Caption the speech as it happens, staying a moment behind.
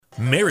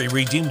Mary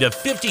redeemed a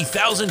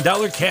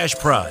 $50,000 cash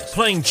prize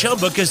playing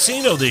Chumba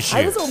Casino this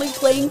year. I was only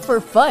playing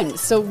for fun,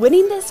 so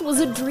winning this was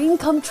a dream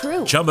come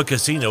true. Chumba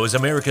Casino is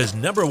America's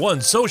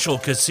 #1 social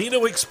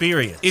casino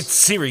experience. It's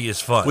serious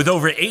fun. With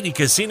over 80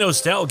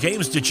 casino-style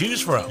games to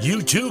choose from,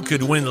 you too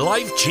could win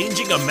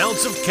life-changing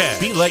amounts of cash.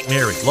 Be like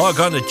Mary. Log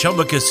on to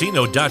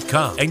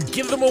ChumbaCasino.com and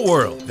give them a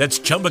whirl. That's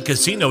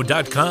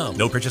ChumbaCasino.com.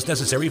 No purchase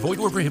necessary. Void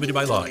where prohibited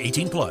by law.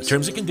 18 plus.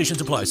 Terms and conditions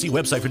apply. See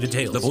website for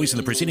details. The voice in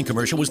the preceding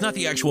commercial was not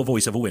the actual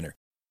voice of a winner.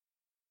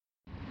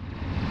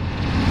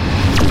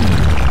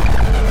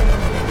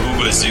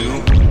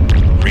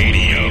 Hoobazoo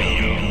Radio.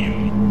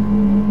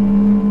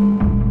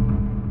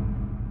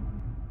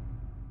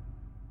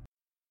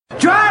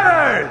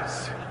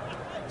 Drivers,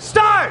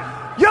 start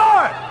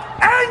your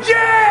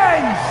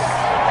engines!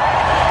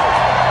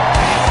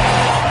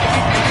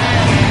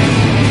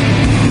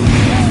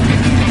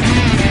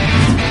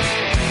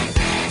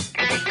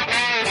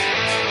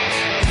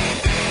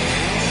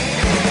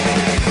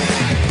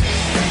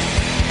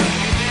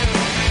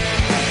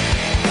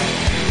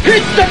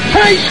 Hit the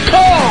pace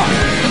car!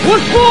 What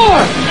for?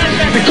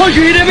 Because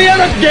you hit every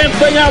other damn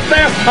thing out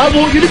there, I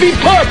want you to be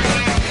perfect!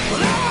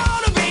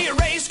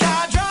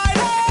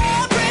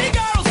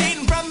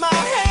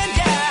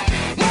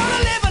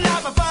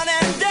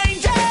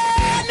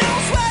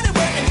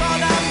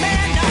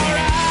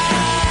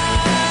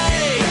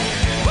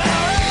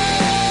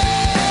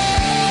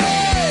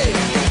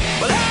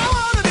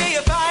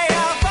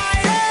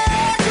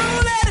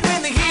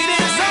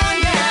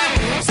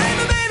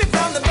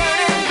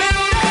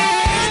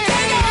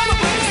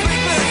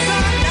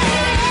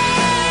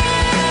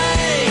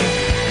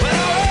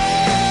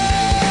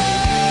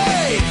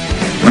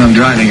 When I'm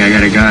driving, I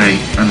got a guy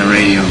on the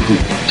radio who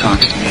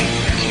talks to me.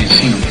 I can't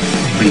see him,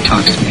 but he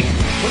talks to me.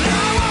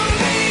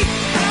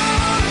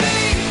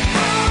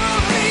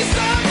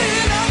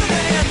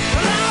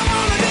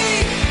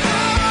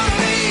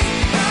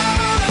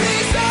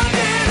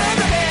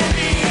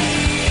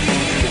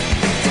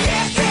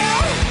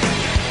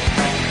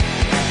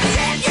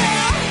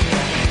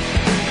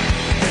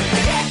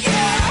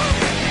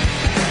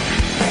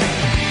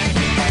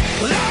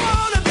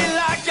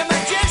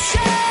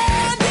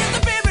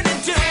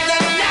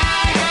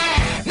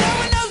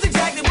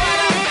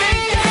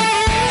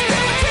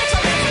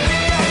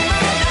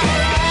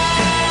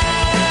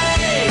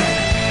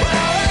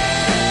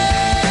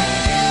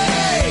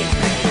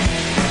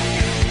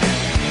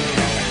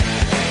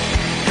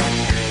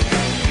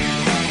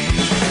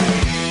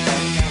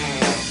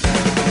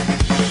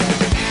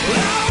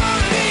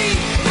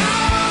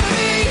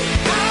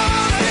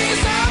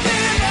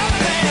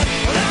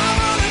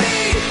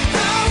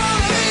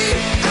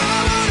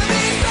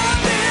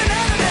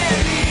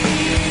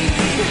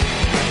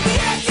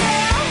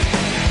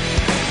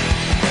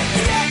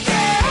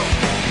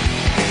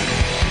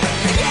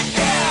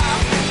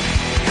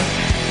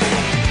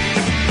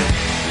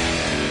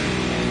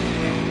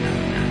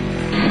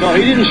 No,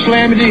 he didn't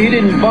slam you, he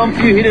didn't bump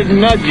you, he didn't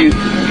nudge you,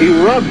 he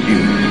rubbed you.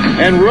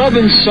 And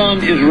rubbing,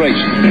 son, is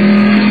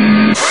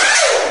racing.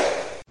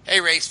 Hey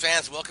race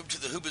fans, welcome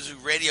to the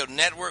Hoobazoo Radio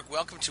Network.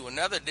 Welcome to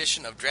another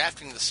edition of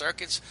Drafting the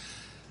Circuits.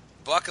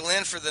 Buckle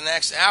in for the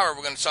next hour.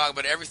 We're going to talk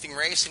about everything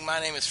racing.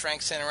 My name is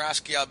Frank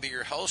Santarowski. I'll be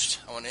your host.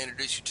 I want to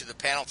introduce you to the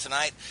panel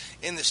tonight.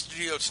 In the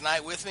studio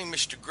tonight with me,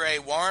 Mr. Gray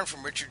Warren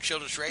from Richard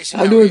Childress Racing.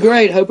 I'm doing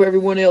great. Hope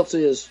everyone else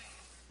is.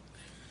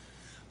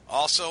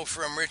 Also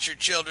from Richard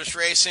Childress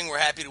Racing, we're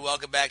happy to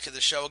welcome back to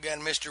the show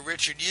again Mr.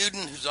 Richard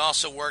Uden, who's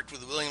also worked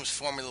with Williams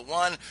Formula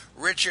One.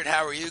 Richard,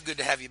 how are you? Good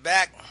to have you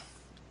back.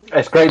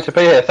 It's great to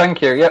be here. Thank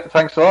you. Yep,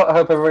 thanks a lot. I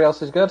hope everybody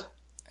else is good.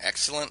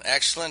 Excellent,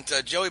 excellent.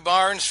 Joey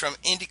Barnes from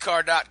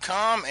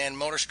IndyCar.com and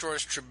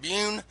Motorsports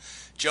Tribune.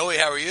 Joey,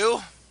 how are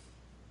you?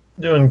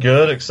 Doing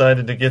good.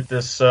 Excited to get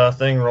this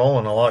thing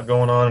rolling. A lot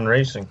going on in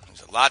racing.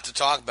 There's a lot to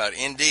talk about,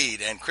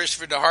 indeed. And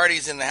Christopher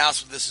DeHardy's in the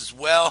house with us as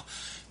well.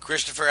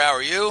 Christopher, how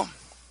are you?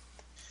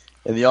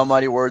 In the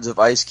almighty words of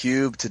Ice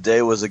Cube,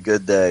 today was a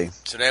good day.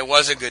 Today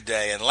was a good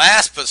day. And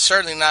last but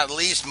certainly not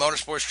least,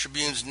 Motorsports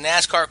Tribune's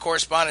NASCAR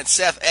correspondent,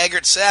 Seth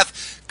Eggert.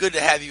 Seth, good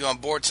to have you on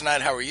board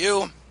tonight. How are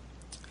you?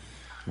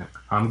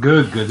 I'm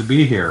good. Good to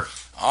be here.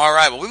 All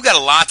right. Well, we've got a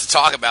lot to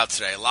talk about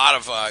today. A lot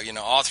of,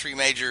 all three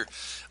major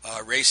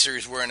race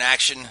series were in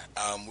action.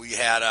 We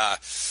had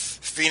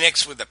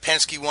Phoenix with the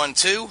Penske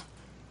 1-2.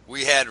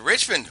 We had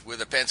Richmond with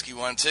the Penske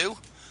 1-2.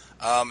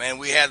 And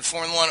we had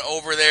Formula One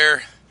over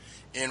there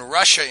in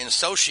Russia, in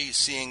Sochi,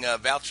 seeing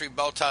Valtteri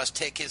Bottas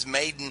take his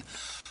maiden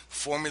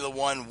Formula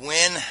One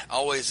win.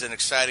 Always an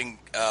exciting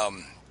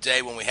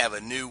day when we have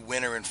a new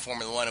winner in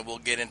Formula One, and we'll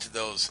get into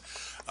those,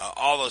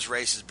 all those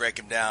races, break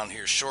them down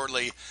here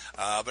shortly.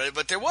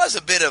 But there was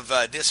a bit of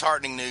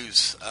disheartening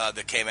news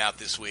that came out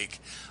this week.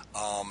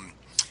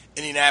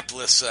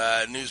 Indianapolis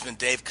newsman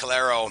Dave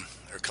Calabro,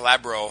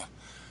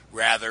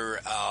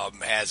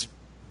 has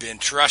been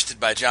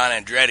trusted by John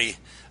Andretti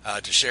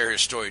to share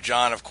his story.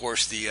 John, of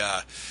course, the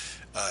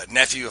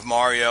nephew of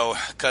Mario,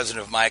 cousin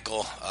of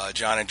Michael,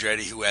 John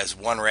Andretti, who has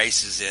won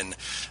races in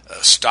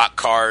stock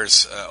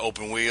cars,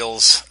 open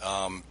wheels,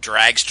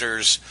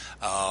 dragsters,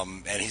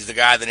 and he's the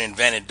guy that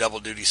invented Double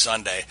Duty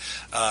Sunday.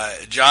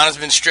 John has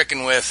been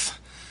stricken with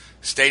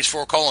stage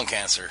 4 colon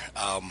cancer,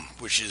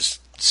 which is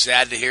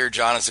sad to hear.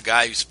 John is a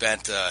guy who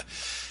spent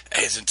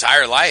his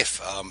entire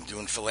life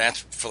doing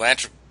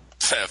philanthropic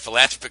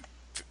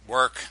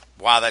work.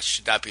 Wow, that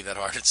should not be that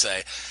hard to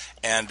say.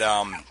 And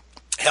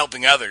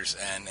helping others,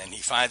 and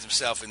he finds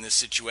himself in this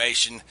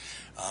situation.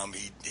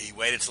 He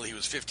waited till he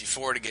was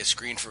 54 to get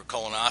screened for a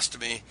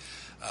colonostomy.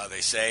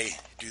 They say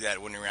do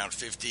that when you're around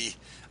 50,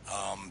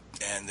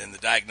 and then the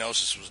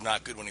diagnosis was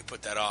not good when he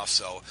put that off.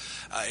 So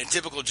in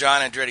typical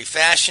John Andretti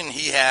fashion,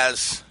 he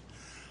is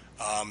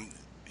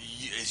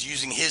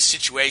using his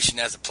situation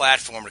as a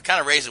platform to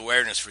kind of raise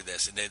awareness for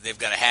this. And they've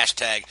got a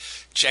hashtag,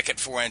 Check It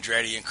For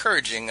Andretti,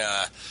 encouraging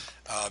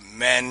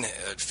men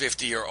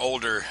 50 or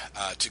older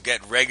to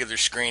get regular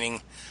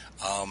screening.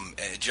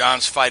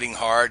 John's fighting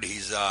hard.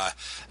 He's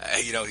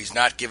he's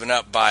not given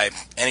up by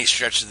any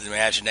stretch of the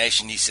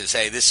imagination. He says,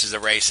 hey, this is a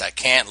race I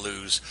can't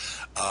lose.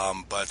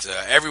 But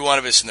every one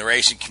of us in the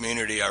racing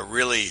community are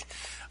really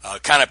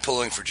kind of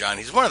pulling for John.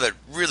 He's one of the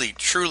really,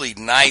 truly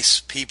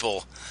nice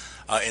people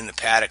in the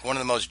paddock, one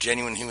of the most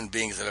genuine human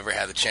beings I've ever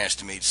had the chance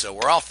to meet. So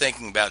we're all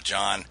thinking about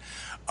John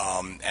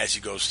as he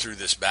goes through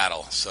this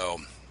battle. So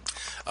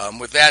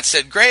with that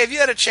said, Gray, have you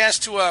had a chance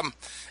to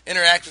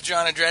interact with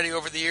John Andretti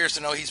over the years?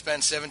 I know he's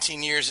been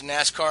 17 years in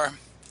NASCAR.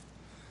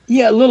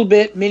 Yeah, a little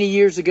bit. Many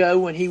years ago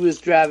when he was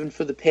driving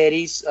for the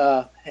Petties,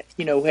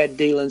 had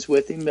dealings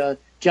with him.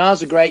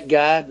 John's a great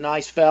guy,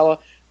 nice fella.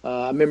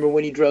 I remember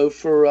when he drove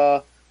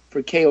for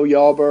Cale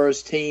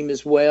Yarborough's team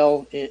as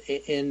well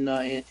in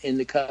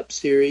the Cup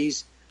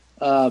Series.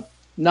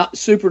 Not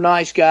super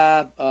nice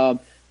guy.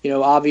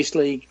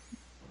 Obviously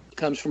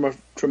comes from a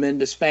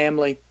tremendous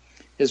family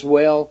as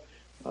well.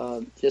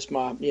 Just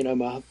my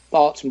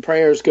thoughts and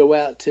prayers go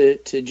out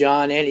to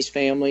John and his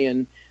family,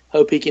 and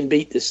hope he can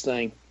beat this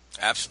thing.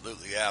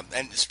 Absolutely, yeah.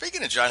 And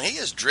speaking of John, he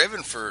has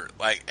driven for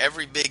like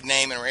every big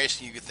name in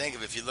racing you could think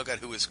of. If you look at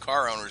who his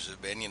car owners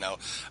have been,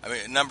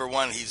 number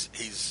one,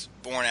 he's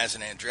born as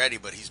an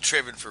Andretti, but he's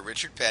driven for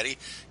Richard Petty,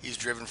 he's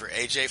driven for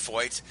AJ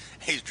Foyt,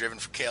 he's driven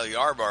for Cale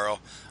Yarborough.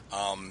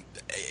 And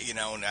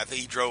I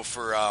think he drove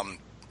for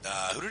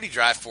who did he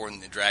drive for in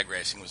the drag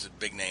racing? Was a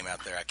big name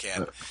out there. I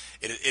can't.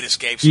 It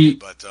escapes me.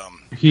 But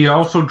he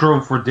also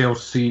drove for Dale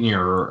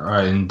Sr.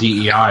 In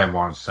DEI. I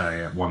want to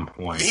say at one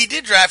point he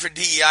did drive for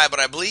DEI, but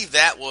I believe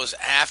that was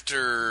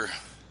after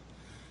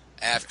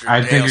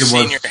I Dale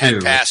Sr.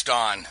 had passed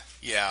on.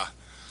 Yeah,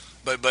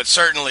 but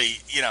certainly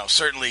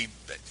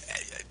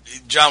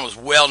John was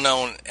well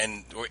known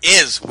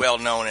is well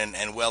known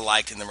and well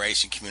liked in the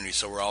racing community.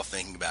 So we're all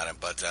thinking about him.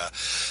 But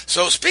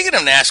so speaking of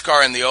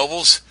NASCAR and the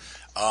ovals.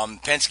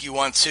 Penske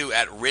 1-2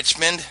 at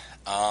Richmond.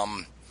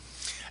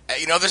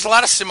 There's a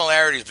lot of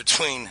similarities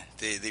between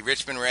the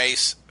Richmond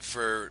race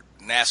for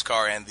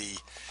NASCAR and the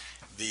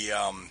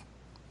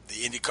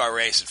IndyCar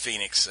race at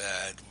Phoenix.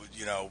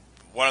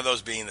 One of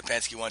those being the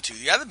Penske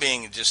 1-2, the other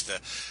being just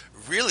the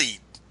really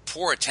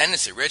poor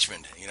attendance at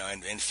Richmond.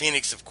 And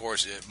Phoenix, of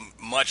course,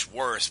 much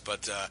worse.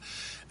 But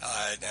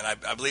and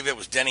I believe it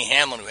was Denny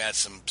Hamlin who had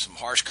some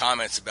harsh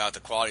comments about the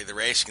quality of the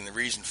racing and the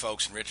reason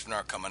folks in Richmond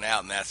aren't coming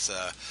out, and that's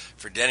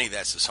for Denny,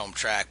 that's his home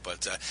track.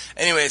 But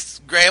anyways,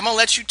 Gray, I'm going to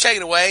let you take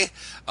it away.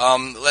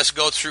 Let's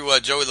go through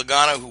Joey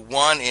Logano, who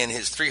won in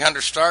his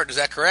 300 start. Is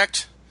that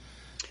correct?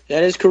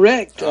 That is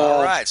correct.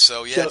 All right,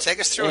 so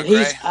take us through it,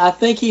 Gray. I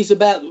think he's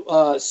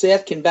about,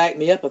 Seth can back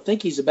me up, I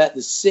think he's about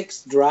the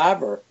 6th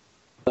driver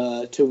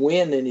to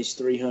win in his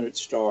 300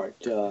 start.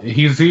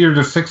 He's either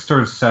the 6th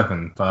or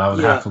 7th. I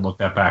would have to look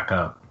that back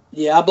up.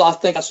 Yeah, I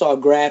think I saw a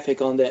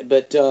graphic on that.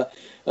 But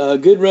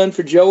good run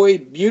for Joey.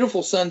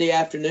 Beautiful Sunday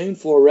afternoon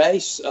for a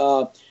race.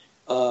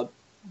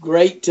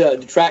 Great.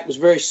 The track was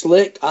very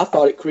slick. I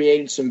thought it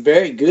created some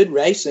very good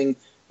racing.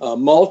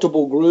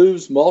 Multiple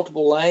grooves,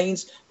 multiple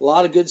lanes, a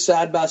lot of good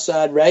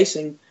side-by-side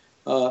racing.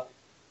 And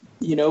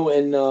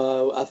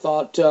I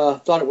thought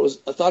it was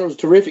a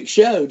terrific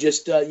show.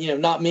 Just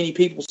not many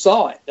people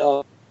saw it.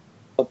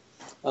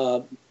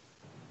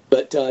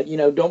 But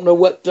don't know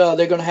what they're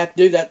going to have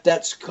to do.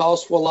 That's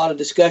caused for a lot of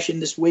discussion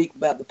this week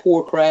about the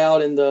poor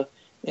crowd and the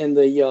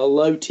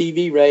low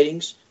TV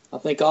ratings. I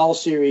think all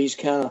series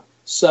kind of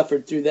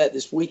suffered through that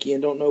this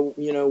weekend. Don't know.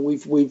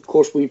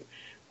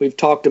 We've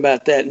talked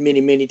about that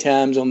many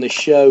times on this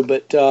show.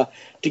 But to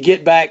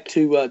get back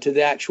to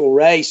the actual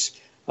race.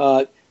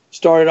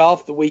 Started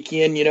off the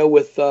weekend,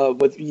 with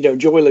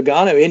Joey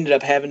Logano ended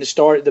up having to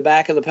start at the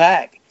back of the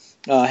pack.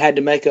 Had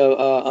to make a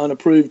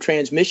unapproved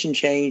transmission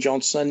change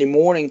on Sunday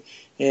morning,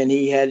 and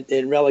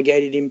it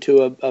relegated him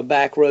to a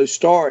back row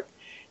start.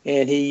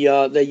 And he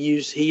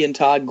and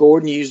Todd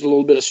Gordon used a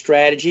little bit of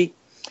strategy,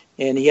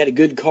 and he had a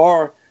good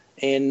car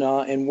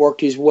and worked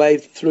his way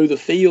through the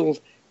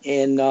field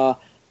and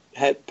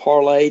had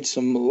parlayed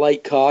some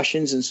late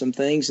cautions and some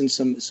things and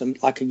some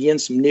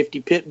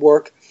nifty pit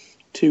work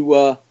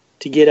to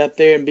get up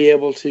there and be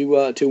able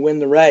to win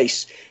the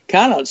race.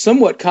 Kind of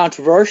somewhat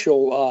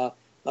controversial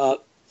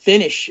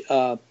finish.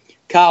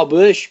 Kyle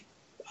Busch,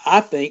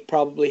 I think,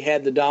 probably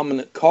had the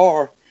dominant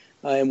car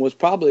and was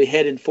probably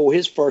headed for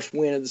his first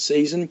win of the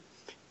season.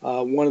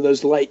 One of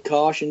those late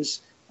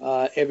cautions.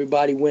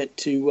 Everybody went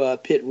to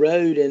pit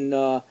road,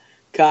 and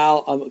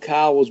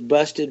Kyle was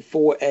busted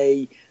for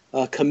a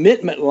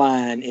commitment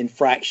line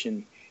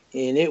infraction,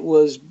 and it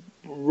was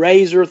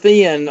razor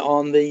thin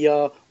on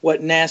the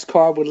what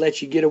NASCAR would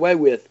let you get away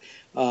with.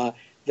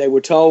 They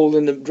were told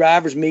in the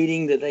drivers'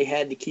 meeting that they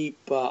had to keep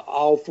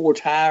all 4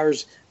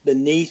 tires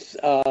beneath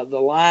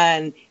the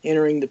line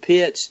entering the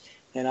pits,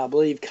 and I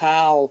believe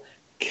Kyle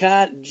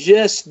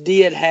just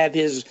did have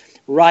his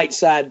right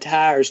side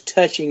tires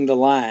touching the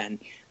line.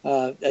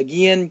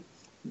 Again,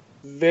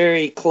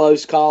 very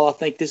close call. I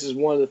think this is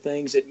one of the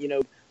things that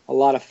a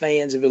lot of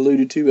fans have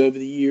alluded to over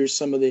the years.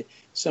 Some of the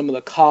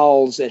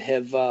calls that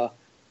have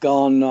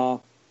gone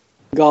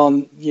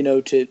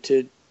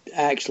to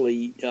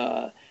actually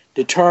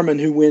determine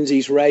who wins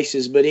these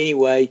races. But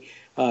anyway,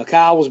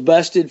 Kyle was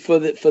busted for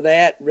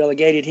that,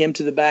 relegated him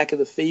to the back of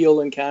the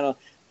field, and kind of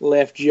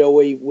left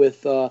Joey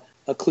with a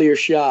clear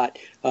shot.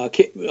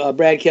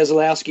 Brad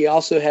Keselowski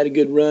also had a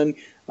good run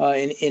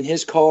in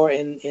his car,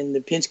 and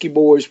the Penske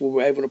boys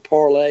were able to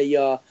parlay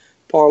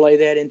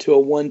that into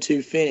a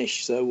 1-2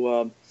 finish.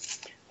 So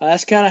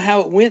that's kind of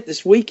how it went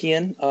this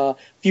weekend. A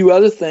few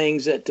other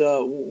things that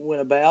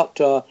went about.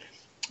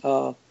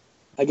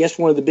 I guess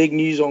one of the big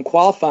news on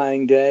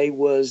qualifying day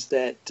was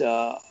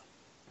that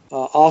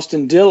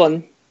Austin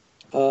Dillon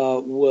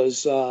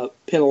was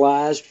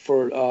penalized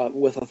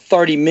with a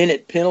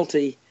 30-minute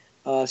penalty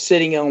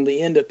sitting on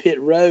the end of pit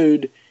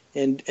road,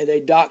 and they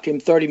docked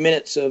him 30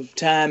 minutes of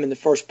time in the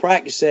first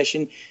practice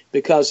session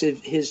because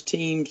his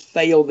team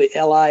failed the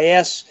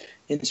LIS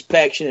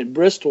inspection at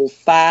Bristol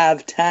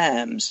 5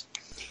 times.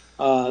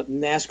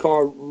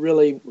 NASCAR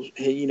really,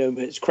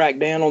 has cracked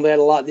down on that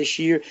a lot this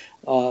year.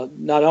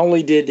 Not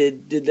only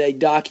did they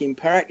dock him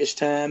practice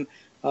time,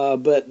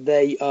 but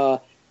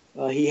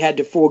he had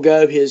to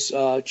forego his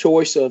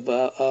choice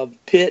of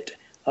pit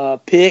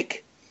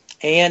pick,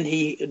 and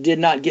he did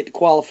not get to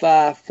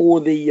qualify for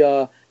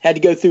the. Had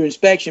to go through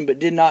inspection,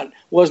 but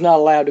was not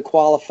allowed to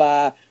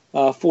qualify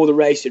for the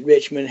race at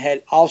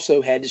Richmond.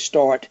 Also had to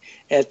start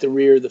at the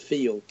rear of the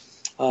field,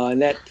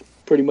 and that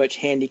pretty much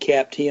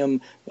handicapped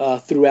him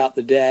throughout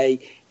the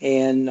day.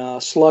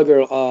 And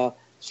Slugger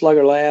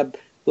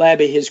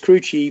Labby, his crew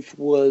chief,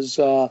 was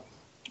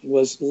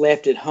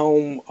left at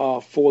home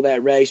for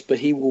that race, but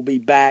he will be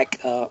back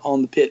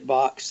on the pit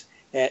box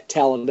at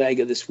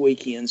Talladega this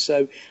weekend.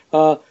 So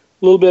a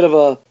little bit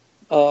of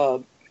a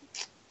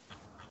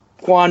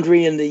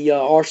quandary in the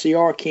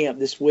RCR camp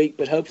this week,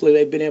 but hopefully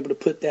they've been able to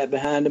put that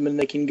behind them and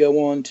they can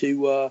go on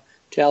to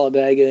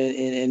Talladega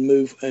and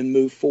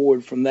move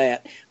forward from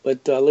that.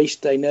 But at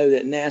least they know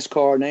that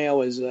NASCAR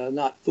now is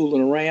not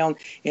fooling around,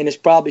 and it's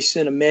probably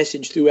sent a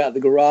message throughout the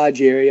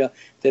garage area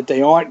that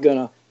they aren't going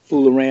to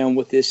fool around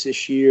with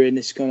this year,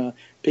 and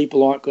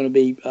people aren't going to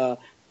be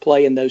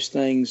playing those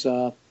things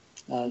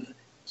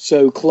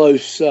so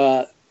close,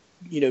 to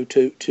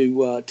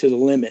the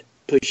limit,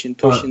 pushing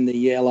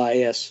the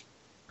LIS.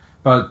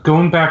 But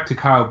going back to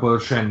Kyle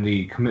Busch and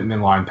the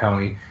commitment line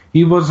penalty,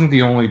 he wasn't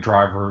the only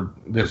driver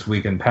this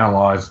weekend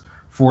penalized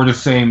for the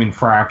same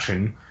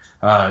infraction.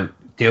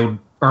 Dale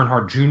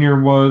Earnhardt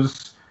Jr.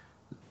 was,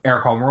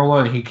 Eric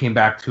Almirola, and he came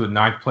back to a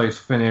 9th place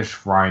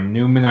finish. Ryan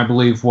Newman, I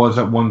believe, was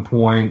at one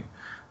point.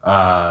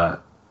 I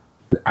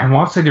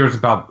want to say there was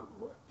about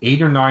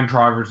 8 or 9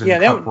 drivers in the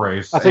Cup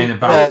race, and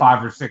about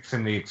 5 or 6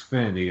 in the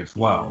Xfinity as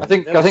well. I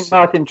think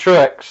Martin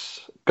Truex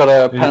got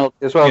a penalty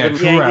as well. Yeah, didn't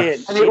he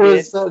did. And it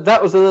was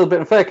that was a little bit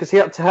unfair because he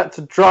had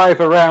to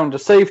drive around a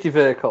safety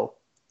vehicle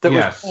that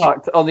was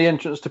parked on the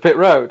entrance to pit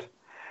road,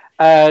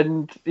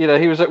 and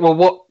he was like, "Well,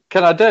 what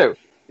can I do?"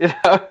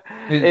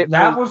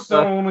 That was the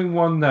only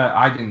one that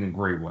I didn't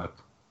agree with.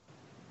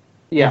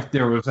 Yeah, if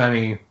there was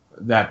any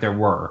that there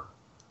were.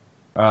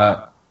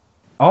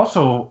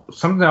 Also,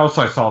 something else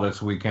I saw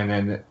this weekend,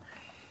 and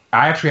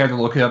I actually had to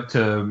look it up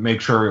to make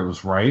sure it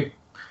was right.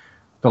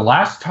 The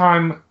last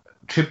time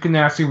Chip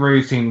Ganassi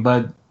Racing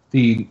led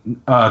the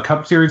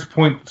Cup Series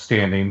point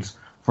standings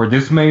for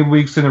this many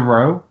weeks in a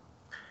row,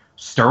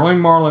 Sterling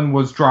Marlin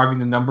was driving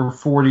the number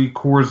 40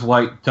 Coors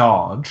Light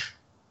Dodge.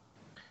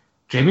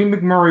 Jamie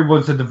McMurray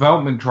was the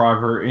development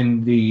driver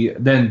in the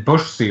then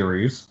Busch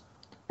Series,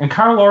 and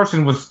Kyle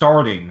Larson was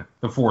starting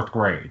the 4th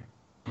grade.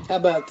 How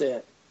about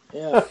that?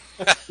 Yeah,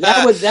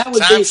 that would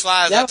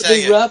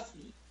be rough.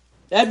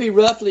 That'd be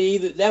roughly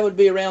that would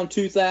be around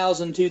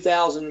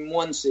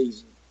 2001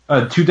 season.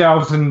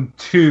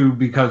 2002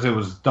 because it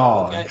was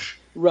Dodge.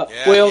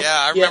 Okay.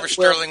 I remember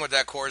Sterling with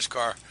that Coors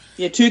car.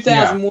 Yeah,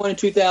 2001 and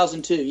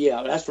 2002.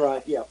 Yeah, that's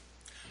right. Yeah. All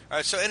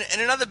right. So, in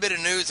another bit of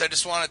news, I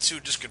just wanted to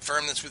just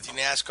confirm this with you,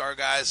 NASCAR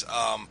guys.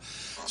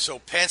 So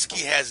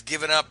Penske has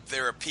given up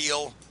their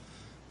appeal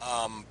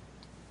on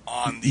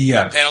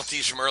the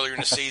penalties from earlier in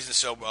the season.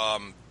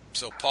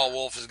 So Paul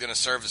Wolfe is going to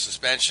serve a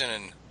suspension,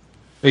 and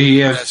He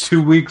has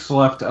 2 weeks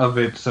left of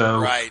it,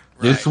 so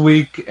this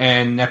week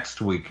and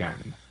next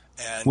weekend.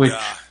 And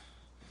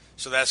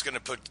so that's going to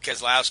put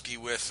Keselowski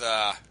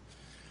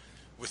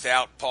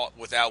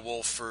without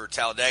Wolf for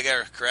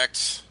Talladega,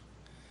 correct?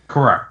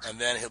 Correct. And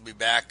then he'll be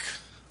back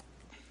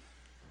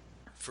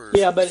for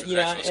and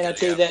I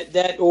tell you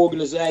that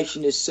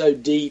organization is so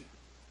deep.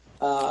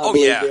 I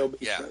believe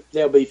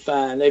they'll be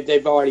fine.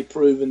 They've already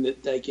proven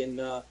that they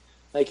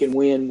can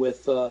win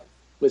with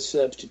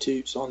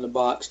substitutes on the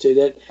box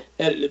too.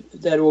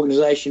 That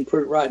organization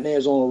right now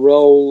is on a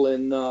roll,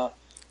 and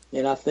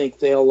I think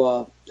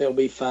they'll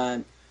be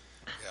fine.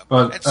 Yeah.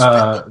 But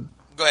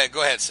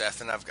go ahead,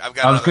 Seth. And I've got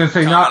another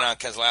comment on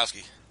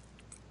Keselowski.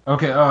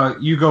 Okay,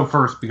 you go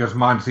first because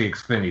mine's the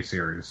Xfinity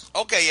series.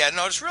 Okay, yeah,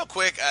 no, just real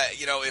quick.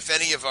 If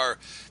any of our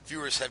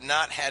viewers have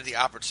not had the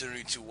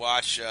opportunity to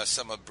watch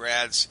some of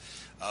Brad's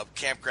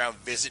campground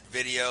visit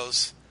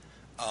videos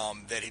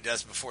that he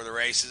does before the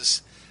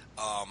races,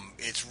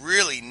 it's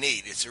really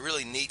neat. It's a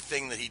really neat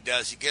thing that he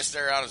does. He gets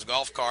there on his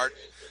golf cart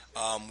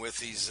with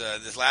these.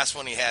 This last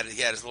one he had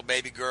his little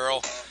baby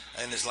girl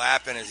in his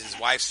lap, and his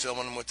wife's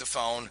filming him with the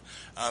phone.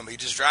 He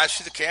just drives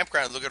through the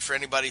campground looking for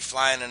anybody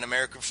flying an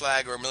American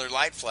flag or a Miller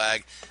Lite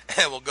flag,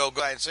 and we'll go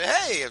and say,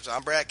 "Hey,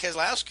 I'm Brad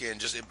Keselowski,"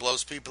 and it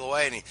blows people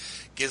away. And he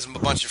gives them a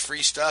bunch of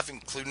free stuff,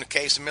 including a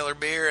case of Miller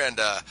beer and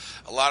a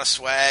lot of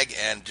swag.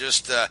 And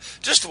just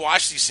to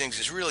watch these things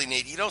is really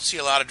neat. You don't see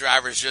a lot of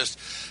drivers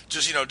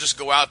just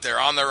go out there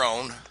on their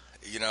own,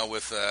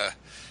 with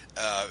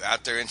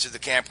out there into the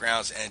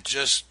campgrounds and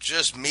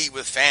just meet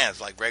with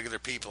fans like regular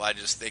people. I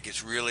just think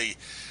it's really,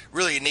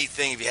 really a neat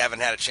thing if you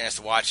haven't had a chance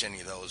to watch any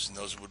of those. And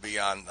those would be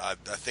on, I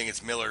think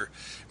it's Miller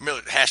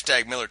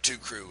hashtag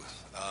Miller2Crew.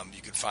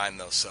 You can find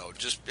those. So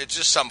it's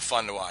just something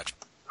fun to watch.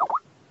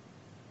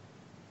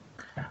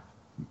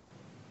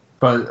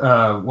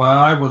 But what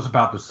I was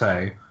about to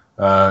say,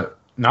 not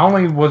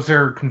only was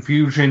there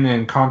confusion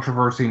and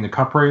controversy in the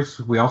Cup race,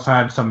 we also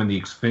had some in the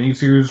Xfinity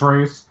Series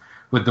race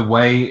with the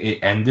way it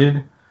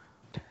ended,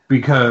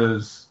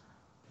 because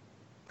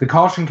the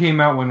caution came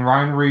out when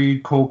Ryan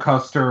Reed, Cole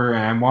Custer,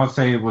 and I want to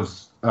say it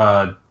was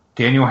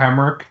Daniel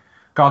Hemrick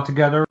got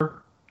together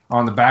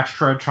on the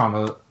backstretch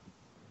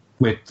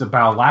with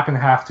about a lap and a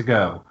half to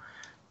go.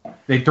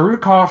 They threw the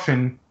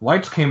caution,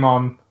 lights came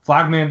on,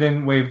 flagman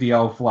didn't wave the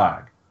yellow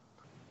flag.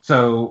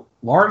 So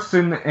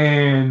Larson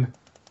and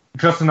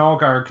Justin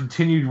Allgaier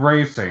continued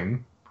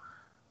racing,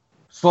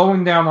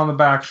 slowing down on the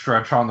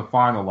backstretch on the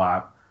final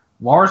lap.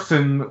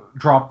 Larson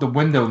dropped the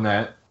window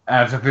net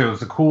as if it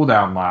was a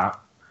cool-down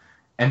lap,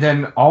 and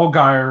then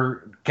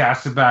Allgaier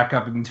gassed it back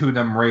up, and the two of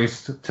them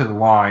raced to the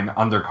line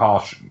under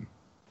caution.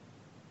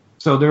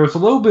 So there was a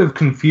little bit of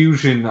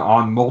confusion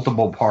on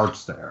multiple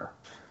parts there.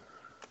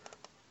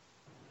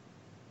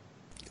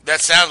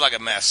 That sounds like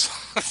a mess.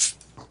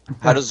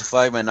 How does the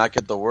flagman not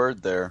get the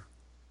word there?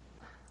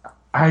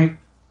 I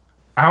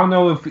don't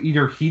know if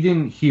either he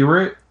didn't hear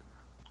it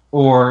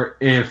or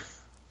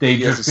if they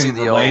just didn't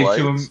relay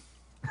to him.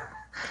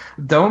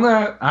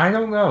 I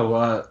don't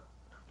know.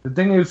 The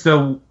thing is,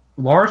 though,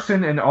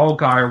 Larson and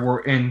Allgaier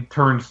were in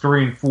turns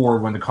 3 and 4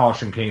 when the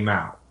caution came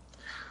out.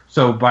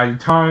 So by the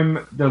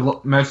time the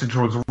message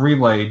was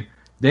relayed,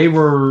 they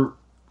were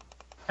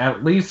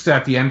at least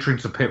at the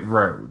entrance of pit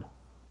road.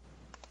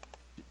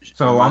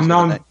 So I'm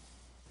not...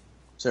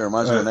 So it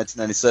reminds me of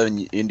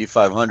 1997 Indy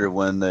 500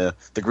 when the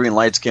green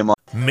lights came on.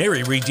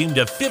 Mary redeemed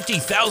a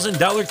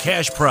 $50,000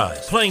 cash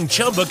prize playing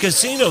Chumba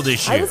Casino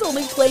this year. I was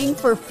only playing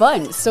for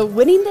fun, so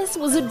winning this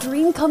was a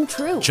dream come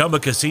true. Chumba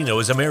Casino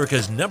is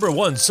America's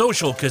 #1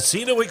 social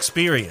casino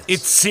experience.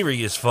 It's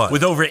serious fun.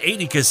 With over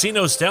 80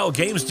 casino-style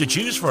games to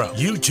choose from,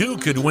 you too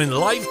could win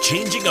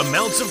life-changing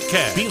amounts of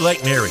cash. Be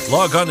like Mary.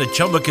 Log on to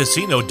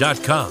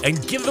ChumbaCasino.com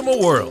and give them a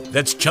whirl.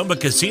 That's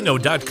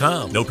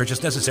ChumbaCasino.com. No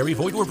purchase necessary.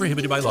 Void or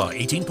prohibited by law.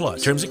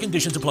 18+. Terms and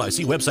conditions apply.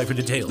 See website for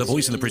details. The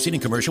voice in the preceding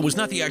commercial was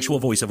not the actual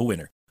voice of a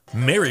winner.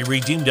 Mary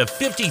redeemed a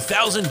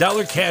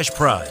 $50,000 cash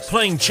prize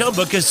playing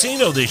Chumba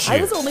Casino this year.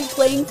 I was only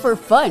playing for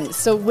fun,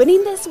 so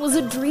winning this was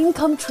a dream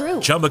come true.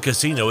 Chumba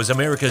Casino is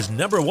America's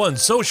 #1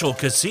 social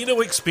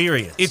casino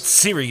experience. It's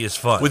serious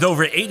fun. With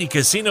over 80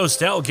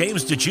 casino-style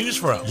games to choose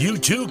from, you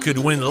too could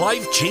win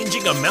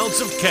life-changing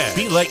amounts of cash.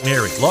 Be like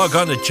Mary. Log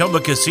on to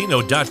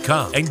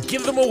ChumbaCasino.com and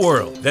give them a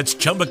whirl. That's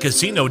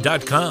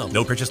ChumbaCasino.com.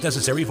 No purchase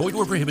necessary. Void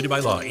or prohibited by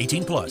law.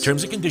 18+.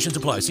 Terms and conditions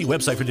apply. See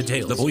website for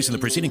details. The voice in the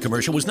preceding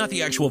commercial was not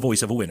the actual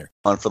voice of a winner.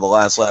 On for the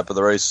last lap of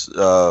the race,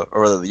 or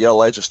rather the yellow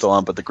lights are still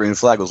on, but the green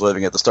flag was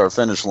waving at the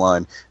start-finish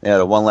line. They had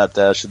a one-lap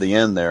dash to the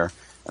end there.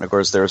 And, of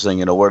course, they were saying,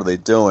 what are they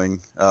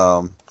doing?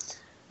 I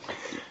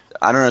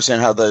don't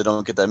understand how they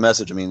don't get that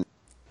message. I mean,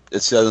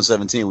 it's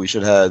 2017.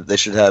 They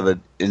should have it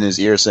in his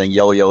ear saying,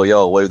 yellow, yellow,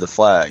 yellow, wave the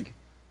flag.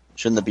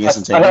 Shouldn't that be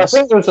instantaneous? I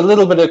think there was a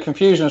little bit of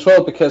confusion as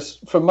well, because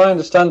from my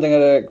understanding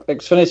at an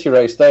Xfinity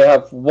race, they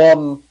have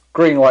one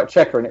green-white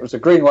checker, and it was a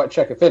green-white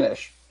checker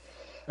finish.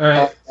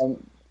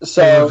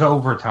 So it was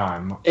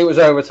overtime. It was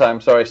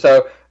overtime, sorry.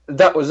 So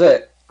that was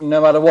it.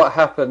 no matter what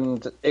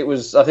happened, it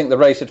was. I think the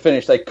race had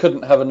finished. They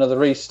couldn't have another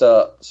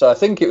restart. So I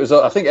think it was.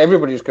 I think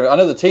everybody was. I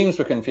know the teams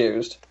were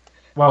confused.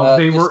 Well,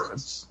 they were.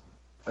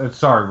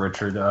 Sorry,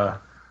 Richard.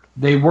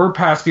 They were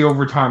past the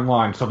overtime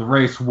line, so the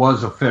race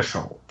was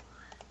official.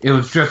 It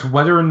was just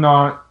whether or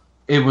not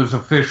it was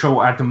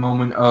official at the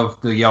moment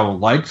of the yellow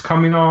lights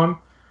coming on,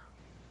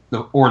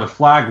 or the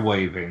flag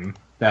waving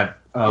that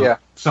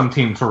some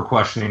teams were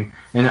questioning,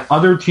 and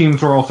other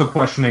teams were also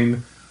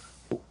questioning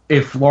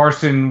if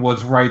Larson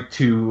was right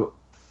to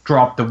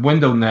drop the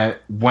window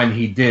net when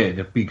he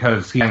did,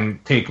 because he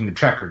hadn't taken the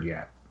checkered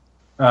yet.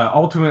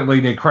 Ultimately,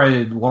 they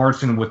credited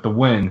Larson with the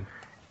win.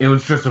 It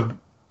was just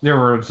there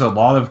was a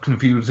lot of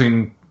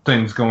confusing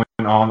things going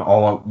on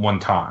all at one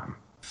time.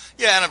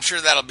 Yeah, and I'm sure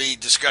that'll be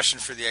discussion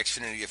for the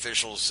Xfinity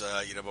officials,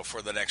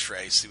 before the next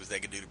race, see what they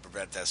can do to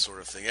prevent that sort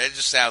of thing. It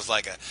just sounds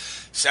like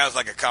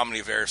a comedy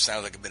of errors,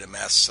 sounds like a bit of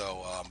mess.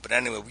 So, but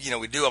anyway,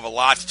 we do have a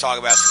lot to talk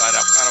about tonight.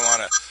 I kind of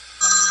want to.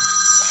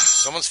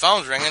 Someone's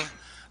phone's ringing.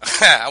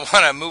 I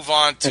want to move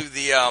on to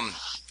the.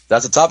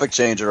 That's a topic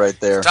changer right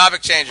there.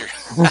 Topic changer.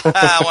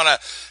 I want to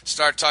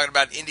start talking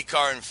about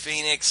IndyCar in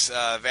Phoenix,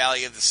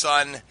 Valley of the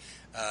Sun.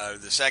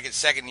 The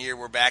second year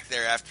we're back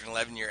there after an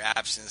 11-year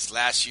absence.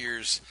 Last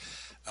year's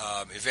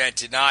event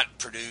did not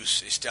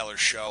produce a stellar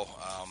show.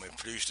 It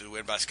produced a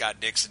win by Scott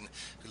Dixon,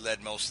 who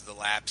led most of the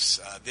laps.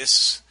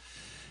 This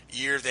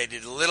year they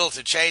did little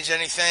to change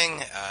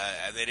anything.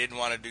 They didn't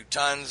want to do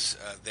tons.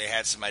 They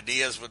had some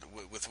ideas with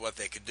what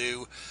they could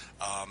do.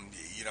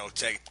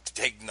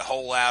 Taking the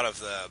hole out of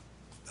the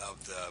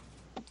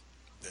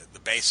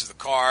base of the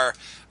car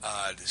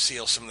to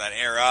seal some of that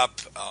air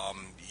up.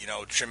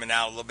 Trimming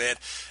out a little bit.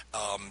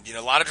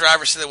 A lot of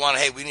drivers said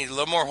we need a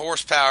little more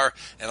horsepower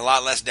and a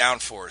lot less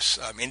downforce.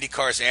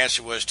 IndyCar's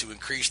answer was to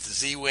increase the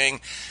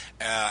Z-wing,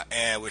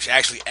 which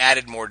actually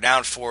added more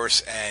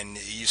downforce, and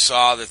you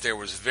saw that there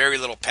was very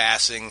little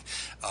passing.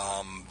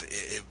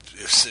 It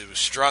was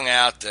strung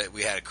out. That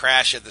we had a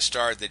crash at the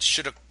start that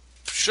should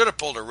have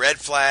pulled a red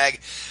flag,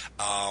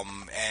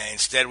 and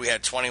instead we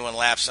had 21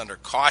 laps under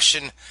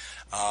caution.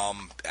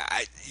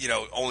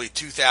 Only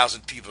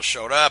 2,000 people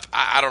showed up.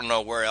 I don't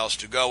know where else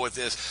to go with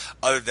this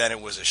other than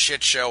it was a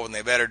shit show, and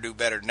they better do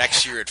better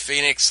next year at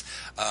Phoenix.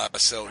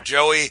 So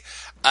Joey,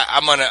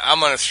 I'm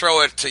gonna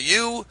throw it to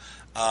you,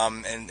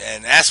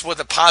 and ask what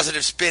the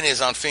positive spin is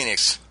on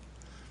Phoenix.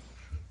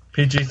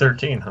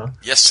 PG-13, huh?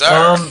 Yes,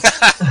 sir.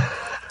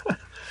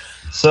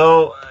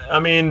 So,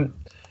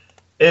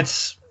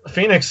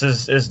 Phoenix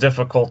is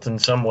difficult in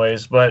some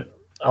ways, but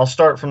I'll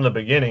start from the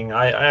beginning.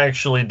 I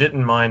actually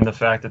didn't mind the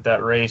fact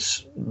that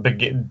race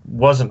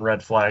wasn't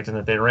red flagged and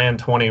that they ran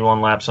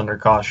 21 laps under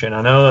caution.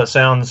 I know that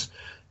sounds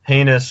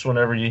heinous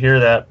whenever you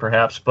hear that,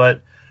 perhaps,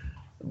 but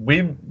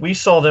we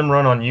saw them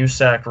run on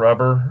USAC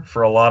rubber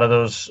for a lot of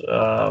those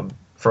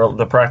for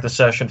the practice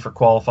session for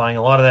qualifying,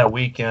 a lot of that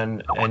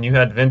weekend, and you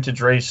had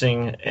Vintage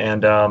Racing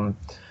and the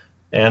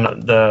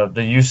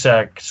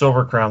USAC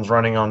Silver Crowns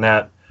running on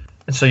that.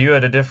 And so you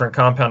had a different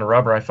compound of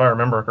rubber, if I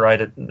remember right,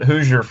 at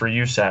Hoosier for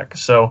USAC.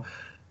 So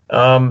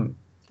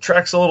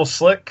track's a little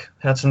slick,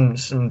 had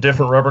some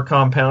different rubber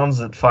compounds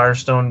that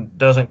Firestone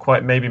doesn't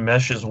quite maybe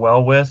mesh as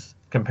well with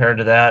compared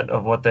to that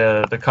of what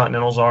the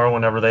Continentals are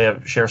whenever they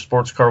share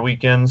sports car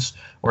weekends,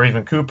 or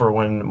even Cooper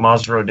when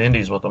Mazda rode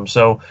Indies with them.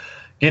 So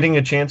getting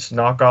a chance to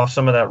knock off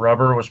some of that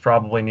rubber was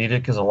probably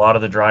needed because a lot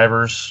of the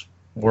drivers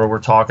were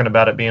talking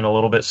about it being a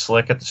little bit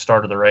slick at the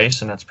start of the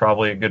race, and that's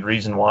probably a good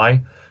reason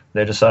why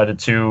they decided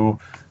to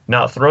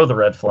not throw the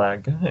red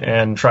flag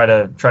and try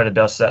to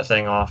dust that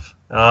thing off.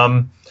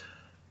 The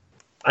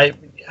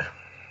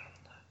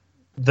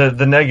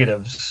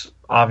negatives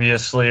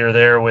obviously are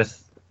there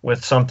with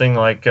something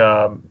like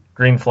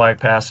green flag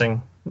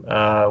passing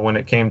when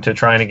it came to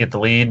trying to get the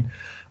lead.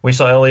 We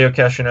saw Elio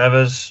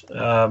Castroneves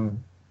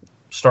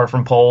start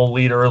from pole,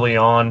 lead early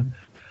on.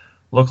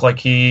 Looked like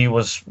he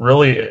was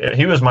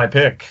my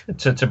pick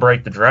to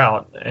break the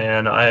drought,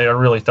 and I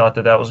really thought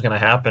that was going to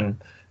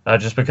happen.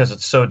 Just because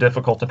it's so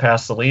difficult to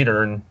pass the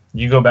leader. And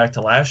you go back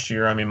to last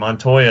year,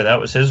 Montoya,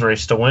 that was his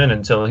race to win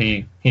until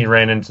he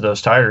ran into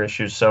those tire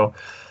issues. So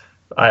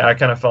I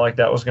kind of felt like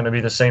that was going to be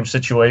the same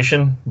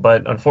situation.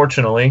 But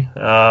unfortunately,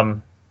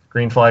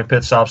 green flag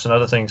pit stops and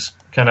other things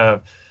kind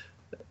of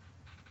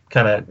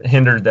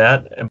hindered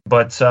that.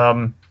 But,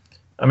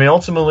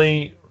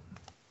 ultimately,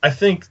 I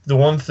think the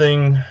one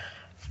thing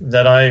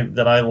that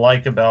I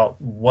like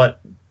about what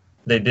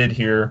they did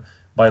here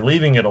by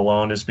leaving it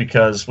alone is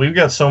because we've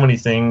got so many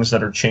things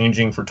that are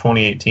changing for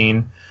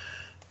 2018,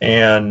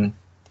 and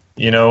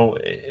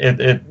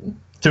it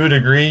to a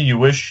degree you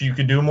wish you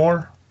could do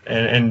more,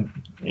 and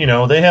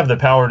they have the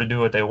power to do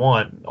what they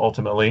want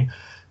ultimately.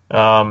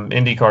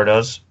 IndyCar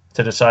does,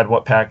 to decide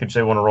what package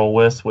they want to roll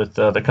with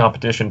the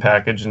competition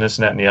package and this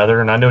and that and the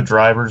other, and I know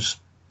drivers'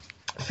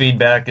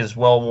 feedback is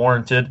well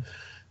warranted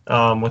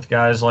with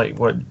guys like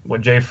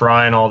what Jay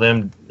Fry and all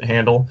them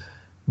handle,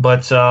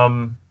 but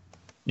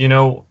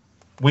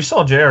we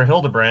saw J.R.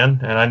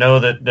 Hildebrand, and I know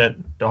that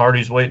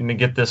DeHardy's waiting to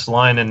get this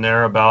line in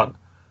there about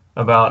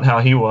how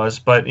he was,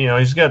 but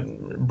he's got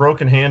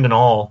broken hand and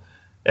all,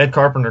 Ed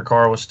Carpenter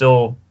car was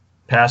still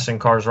passing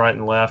cars right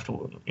and left.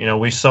 You know,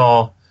 we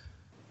saw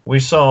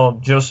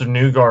Joseph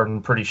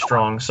Newgarden pretty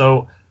strong.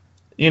 So,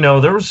 you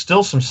know, there was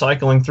still some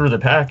cycling through the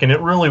pack, and it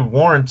really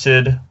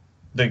warranted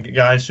the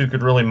guys who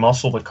could really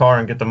muscle the car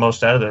and get the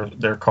most out of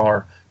their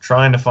car,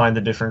 trying to find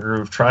a different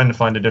groove, trying to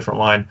find a different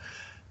line.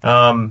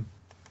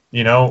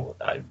 You know,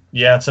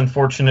 yeah, it's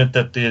unfortunate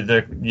that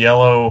the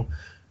yellow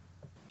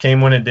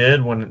came when it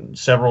did, when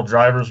several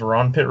drivers were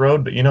on pit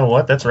road, but you know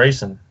what? That's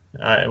racing.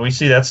 We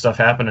see that stuff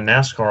happen in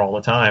NASCAR all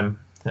the time,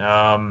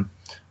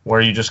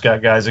 where you just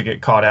got guys that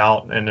get caught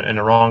out in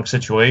a wrong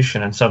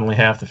situation and suddenly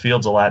half the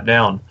field's a lap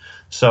down.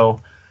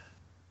 So,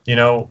 you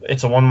know,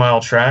 it's a 1 mile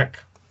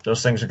track.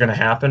 Those things are going to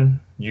happen.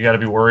 You got to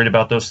be worried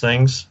about those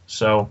things.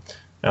 So,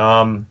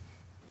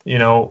 you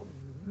know,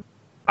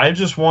 I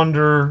just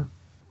wonder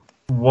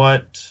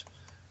what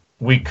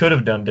we could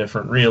have done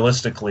different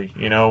realistically,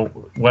 you know,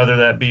 whether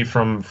that be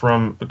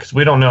from because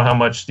we don't know how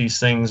much these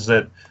things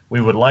that we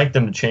would like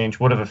them to change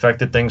would have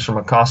affected things from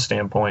a cost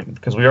standpoint,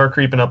 because we are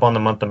creeping up on the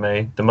month of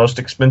May, the most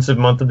expensive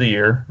month of the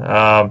year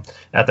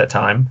at that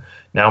time.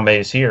 Now May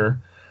is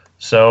here.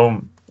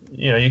 So,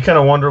 you know, you kind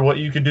of wonder what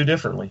you could do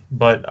differently.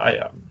 But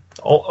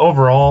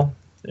overall,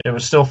 it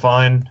was still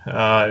fine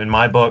in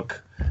my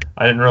book.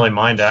 I didn't really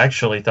mind. I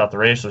actually thought the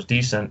race was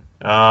decent.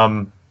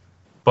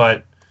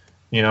 But,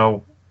 you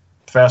know,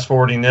 fast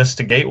forwarding this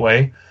to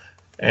Gateway,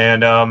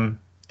 and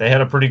they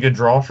had a pretty good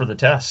draw for the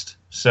test.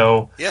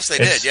 So yes, they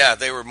did. Yeah,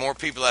 there were more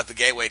people at the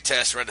Gateway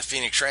test or at the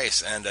Phoenix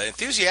race, and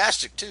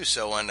enthusiastic too.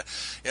 So, and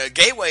you know,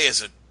 Gateway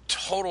is a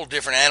total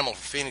different animal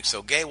for Phoenix.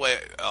 So Gateway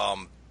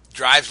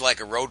drives like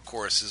a road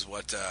course, is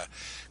what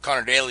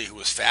Connor Daly, who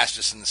was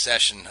fastest in the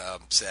session,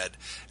 said.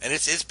 And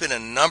it's been a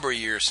number of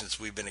years since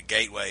we've been at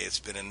Gateway. It's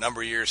been a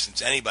number of years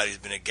since anybody's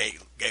been at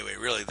Gateway.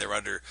 Really, they're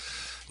under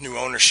new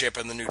ownership,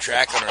 and the new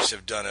track owners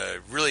have done a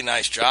really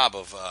nice job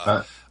of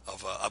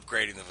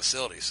upgrading the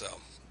facility. So,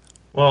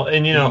 well,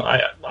 and you know,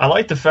 I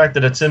like the fact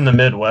that it's in the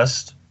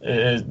Midwest.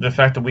 The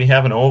fact that we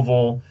have an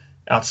oval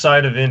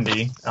outside of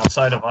Indy,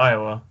 outside of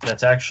Iowa,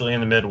 that's actually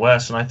in the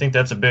Midwest, and I think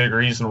that's a big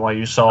reason why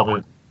you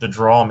saw the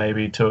draw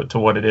maybe to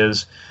what it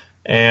is.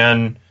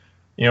 And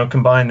you know,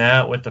 combine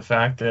that with the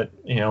fact that,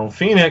 you know,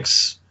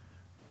 Phoenix,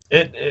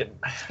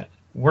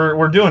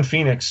 we're doing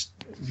Phoenix.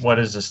 What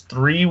is this?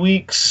 3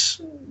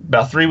 weeks?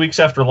 About 3 weeks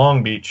after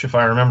Long Beach, if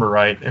I remember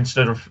right.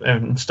 Instead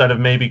of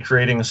maybe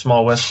creating a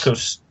small West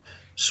Coast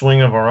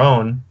swing of our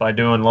own by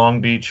doing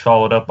Long Beach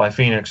followed up by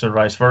Phoenix or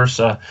vice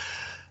versa.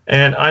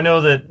 And I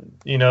know that,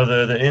 you know,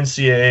 the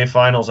NCAA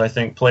finals, I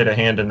think, played a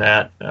hand in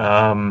that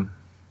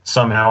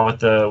somehow with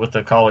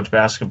the college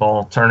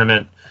basketball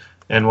tournament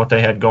and what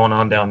they had going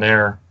on down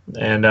there.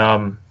 And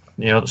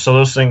you know, so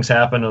those things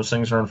happen. Those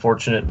things are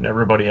unfortunate, and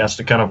everybody has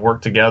to kind of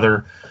work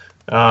together.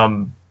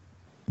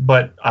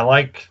 But I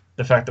like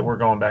the fact that we're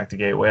going back to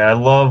Gateway. I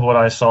love what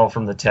I saw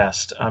from the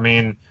test. I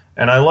mean,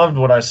 and I loved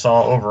what I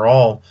saw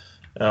overall.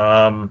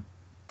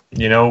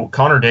 You know,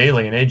 Connor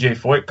Daly and AJ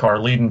Foyt car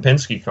leading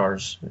Penske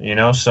cars, you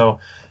know, so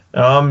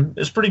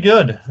it's pretty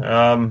good.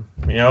 You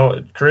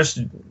know, Chris,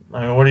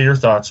 I mean, what are your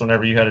thoughts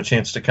whenever you had a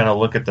chance to kind of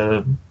look at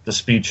the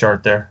speed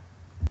chart there?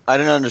 I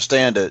didn't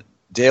understand it.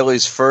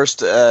 Daly's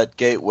first at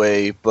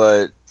Gateway,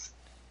 but,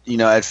 you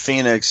know, at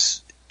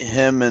Phoenix,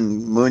 him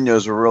and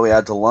Munoz were really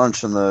out to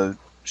lunch in the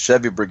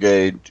Chevy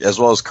Brigade, as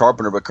well as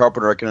Carpenter. But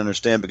Carpenter I can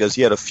understand because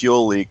he had a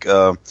fuel leak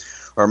or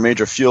a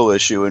major fuel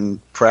issue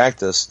in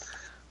practice.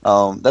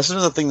 That's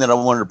another thing that I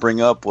wanted to bring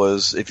up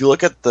was if you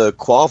look at the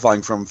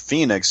qualifying from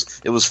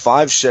Phoenix, it was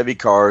 5 Chevy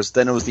cars,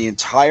 then it was the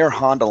entire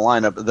Honda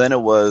lineup, then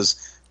it was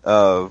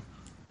the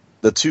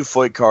 2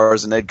 Foyt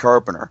cars and Ed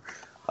Carpenter.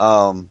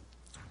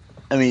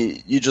 I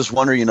mean, you just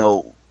wonder, you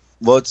know,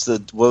 what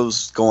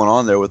was going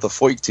on there with the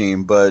Foyt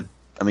team, but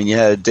I mean, you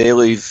had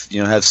Daly,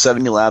 you know, have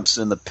 70 laps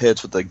in the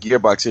pits with the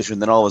gearbox issue,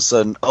 and then all of a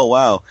sudden, oh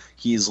wow,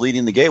 he's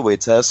leading the Gateway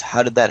test.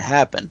 How did that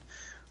happen?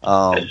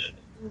 I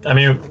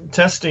mean,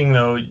 testing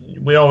though,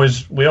 we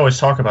always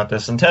talk about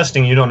this. In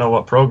testing, you don't know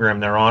what program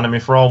they're on. I mean,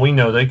 for all we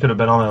know, they could have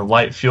been on a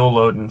light fuel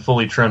load and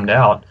fully trimmed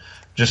out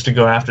just to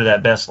go after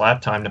that best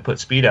lap time to put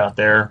speed out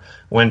there,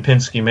 when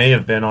Penske may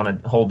have been on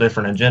a whole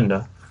different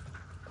agenda.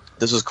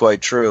 This is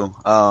quite true.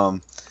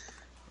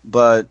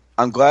 But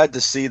I'm glad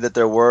to see that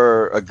there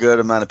were a good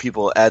amount of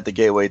people at the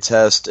Gateway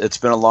test. It's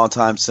been a long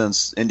time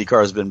since IndyCar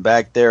has been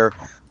back there.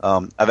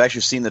 I've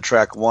actually seen the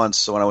track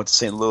once when I went to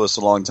St. Louis a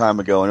long time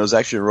ago, and it was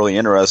actually really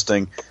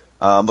interesting.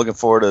 I'm looking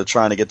forward to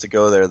trying to get to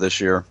go there this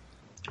year.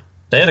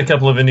 They had a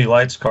couple of Indy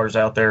Lights cars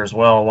out there as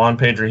well. Juan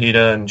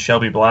Pedrohita and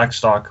Shelby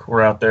Blackstock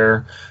were out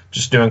there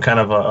just doing kind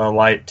of a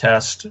light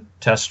test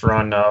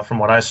run from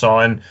what I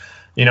saw. And,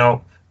 you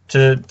know,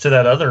 to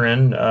that other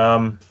end,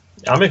 I'm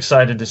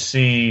excited to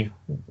see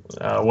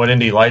what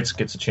Indy Lights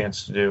gets a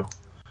chance to do.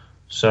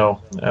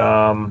 So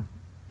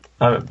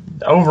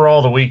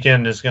overall, the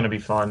weekend is going to be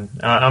fun.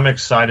 I'm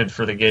excited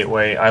for the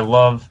Gateway. I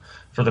love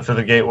for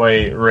the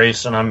Gateway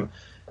race, and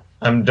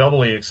I'm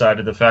doubly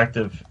excited the fact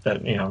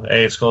that, you know,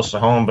 A, it's close to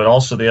home, but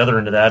also the other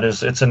end of that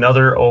is it's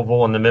another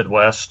oval in the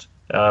Midwest.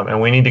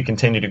 and we need to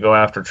continue to go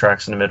after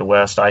tracks in the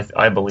Midwest.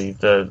 I believe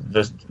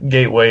the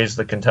gateways,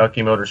 the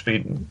Kentucky Motor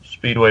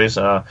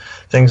Speedways,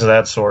 things of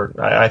that sort.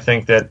 I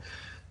think that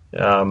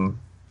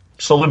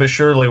slowly but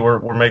surely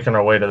we're making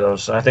our way to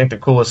those. I think the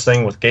coolest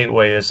thing with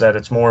Gateway is that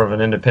it's more of an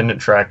independent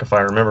track, if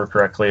I remember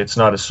correctly. It's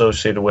not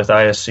associated with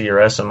ISC or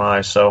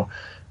SMI, so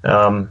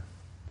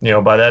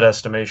by that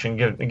estimation,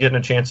 getting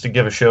a chance to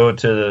give a show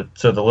to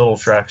the little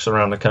tracks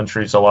around the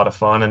country is a lot of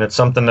fun, and it's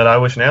something that I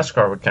wish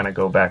NASCAR would kind of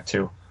go back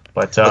to.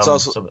 But let's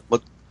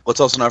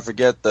also not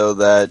forget, though,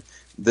 that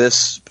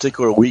this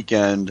particular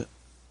weekend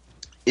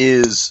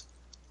is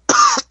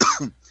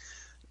the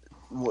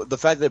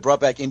fact that they brought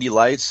back Indy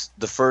Lights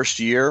the first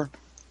year.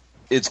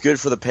 It's good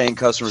for the paying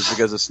customers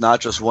because it's not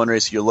just one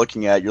race you're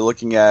looking at. You're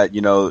looking at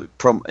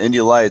Pro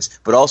Indy Lights,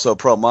 but also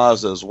Pro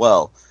Mazda as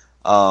well.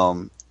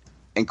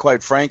 And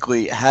quite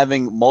frankly,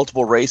 having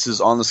multiple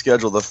races on the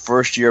schedule the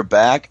first year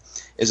back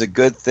is a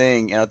good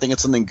thing, and I think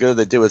it's something good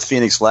they did with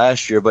Phoenix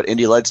last year, but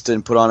Indy Lights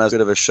didn't put on as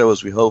good of a show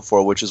as we hoped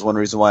for, which is one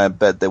reason why I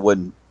bet they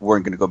weren't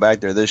going to go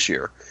back there this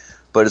year.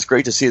 But it's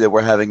great to see that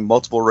we're having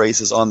multiple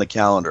races on the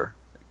calendar.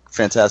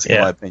 Fantastic,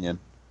 in my opinion.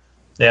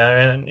 Yeah,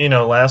 and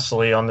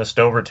lastly on this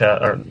Dover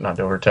test, or not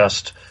Dover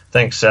test,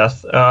 thanks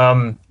Seth,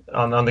 on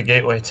the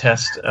Gateway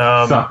test.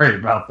 Sorry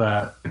about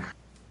that.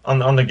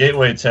 On the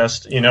Gateway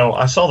test,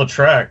 I saw the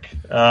track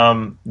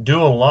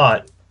do a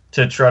lot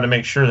to try to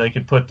make sure they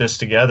could put this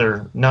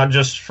together, not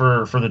just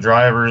for the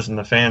drivers and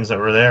the fans that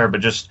were there,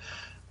 but just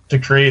to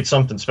create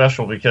something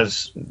special,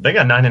 because they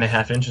got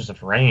 9.5 inches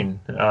of rain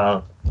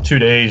 2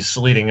 days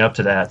leading up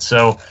to that.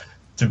 So,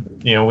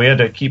 we had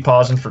to keep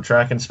pausing for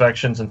track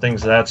inspections and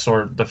things of that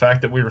sort. The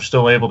fact that we were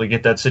still able to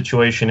get that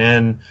situation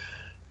in,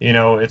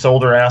 it's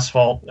older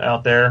asphalt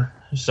out there.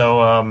 So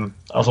I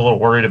was a little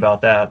worried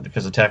about that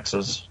because of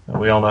Texas.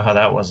 We all know how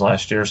that was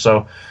last year.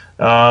 So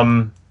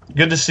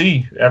good to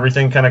see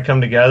everything kind of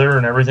come together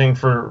and everything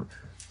for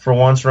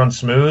once run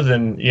smooth.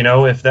 And,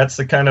 if that's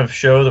the kind of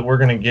show that we're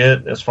going to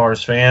get as far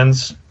as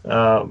fans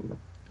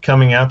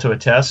coming out to a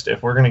test,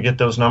 if we're going to get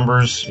those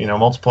numbers,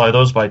 multiply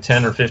those by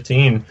 10 or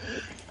 15,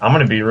 I'm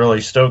going to be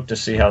really stoked to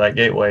see how that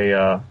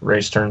Gateway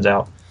race turns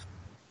out.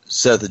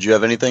 Seth, did you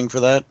have anything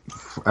for that?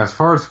 As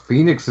far as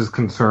Phoenix is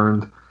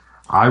concerned,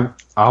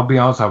 I'll be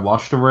honest, I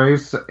watched the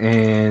race,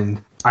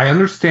 and I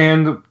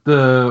understand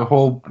the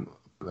whole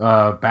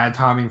bad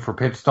timing for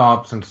pit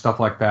stops and stuff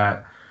like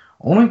that.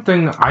 Only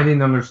thing I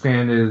didn't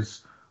understand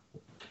is,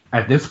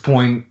 at this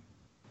point,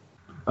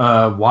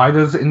 why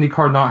does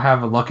IndyCar not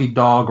have a lucky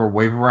dog or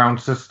wave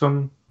around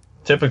system?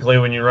 Typically,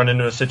 when you run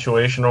into a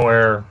situation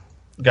where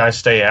guys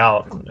stay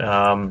out,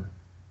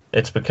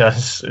 it's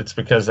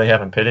because they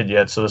haven't pitted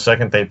yet. So the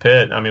second they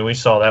pit, we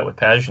saw that with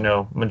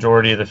Pagenaud.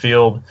 Majority of the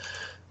field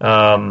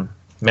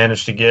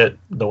managed to get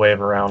the wave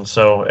around,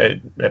 so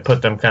it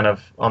put them kind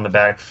of on the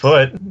back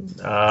foot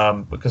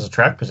because of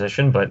track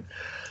position. But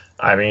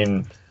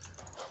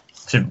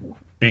to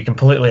be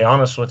completely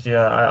honest with you,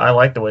 I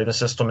like the way the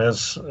system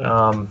is.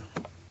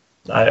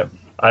 I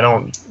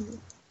don't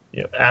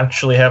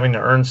actually having to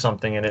earn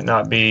something and it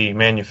not be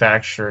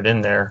manufactured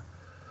in there.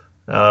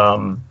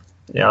 I'm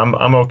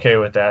okay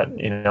with that.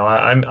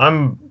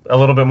 I'm a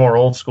little bit more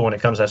old school when it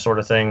comes to that sort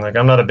of thing. Like,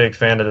 I'm not a big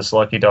fan of this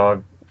lucky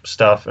dog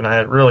stuff, and I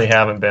really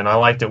haven't been. I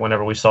liked it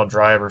whenever we saw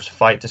drivers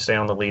fight to stay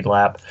on the lead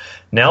lap.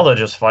 Now they'll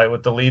just fight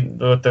with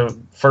the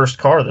first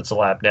car that's a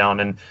lap down.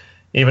 And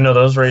even though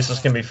those races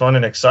can be fun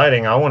and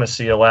exciting, I want to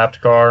see a lapped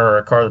car or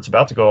a car that's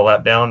about to go a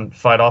lap down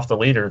fight off the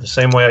leader. The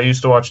same way I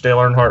used to watch Dale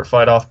Earnhardt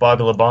fight off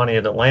Bobby Labonte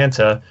at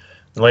Atlanta,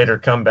 and later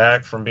come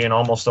back from being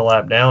almost a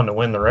lap down to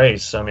win the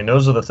race.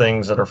 Those are the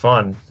things that are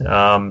fun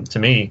to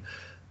me.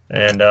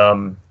 And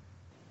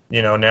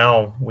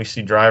now we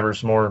see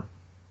drivers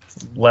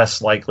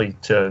less likely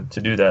to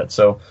do that.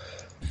 So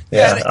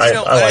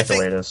I like the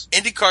way it is.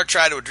 IndyCar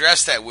tried to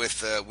address that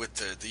with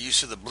the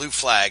use of the blue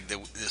flag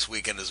this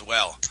weekend as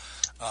well.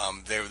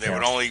 They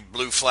would only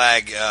blue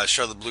flag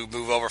show the blue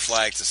move over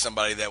flag to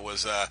somebody that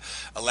was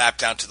a lap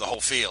down to the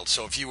whole field.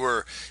 So if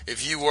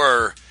you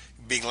were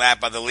being lapped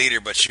by the leader,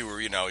 but you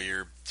were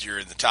you're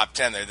in the top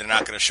 10 there, they're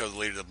not going to show the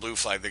leader the blue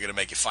flag. They're going to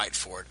make you fight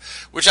for it,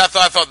 which I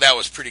thought that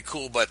was pretty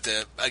cool. But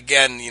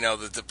again,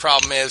 the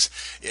problem is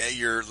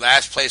your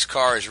last place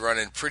car is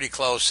running pretty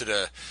close to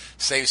the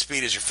same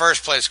speed as your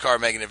first place car,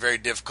 making it very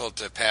difficult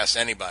to pass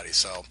anybody.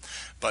 So,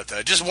 but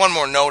just one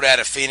more note out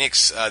of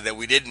Phoenix that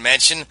we didn't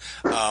mention: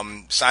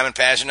 Simon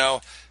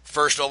Pagenaud,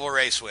 first oval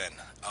race win.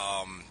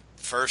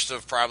 First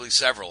of probably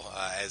several,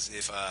 as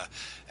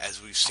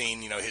we've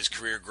seen, his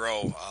career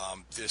grow.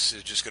 This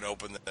is just going to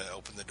open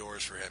the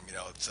doors for him.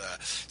 It's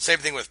same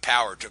thing with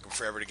Power. It took him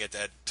forever to get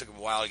that. Took him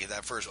a while to get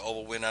that first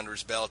oval win under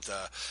his belt.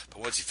 But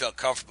once he felt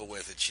comfortable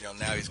with it,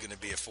 now he's going to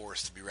be a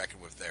force to be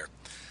reckoned with there.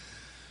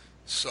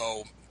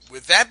 So,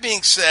 with that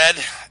being said,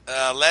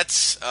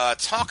 let's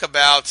talk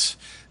about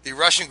the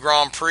Russian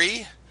Grand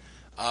Prix.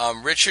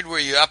 Richard, were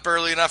you up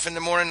early enough in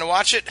the morning to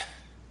watch it?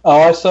 Oh,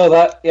 I saw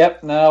that.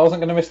 Yep. No, I wasn't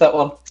going to miss that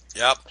one.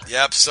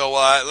 Yep. So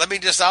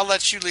I'll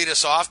let you lead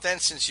us off then,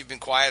 since you've been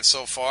quiet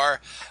so far.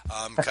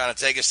 Kind of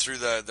take us through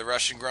the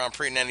Russian Grand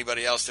Prix, and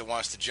anybody else that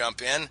wants to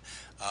jump in,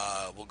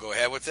 we'll go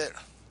ahead with it.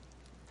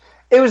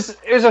 It was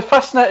a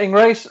fascinating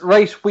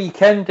race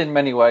weekend in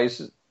many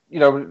ways. You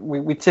know,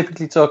 we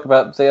typically talk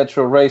about the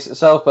actual race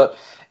itself, but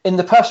in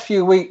the past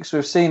few weeks,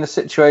 we've seen a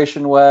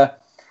situation where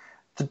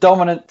the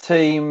dominant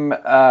team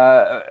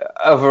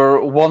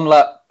over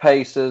one-lap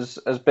pace has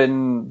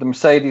been the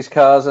Mercedes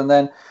cars, and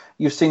then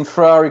you've seen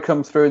Ferrari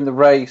come through in the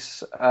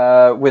race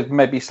with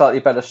maybe slightly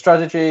better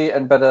strategy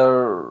and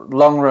better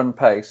long-run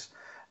pace.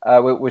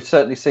 We've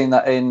certainly seen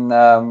that in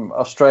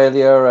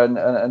Australia and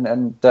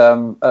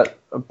at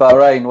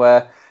Bahrain,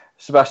 where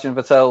Sebastian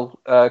Vettel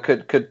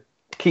could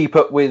keep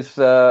up with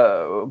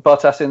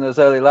Bottas in those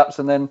early laps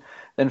and then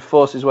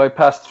force his way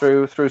past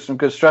through some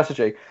good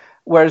strategy.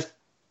 Whereas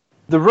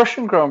the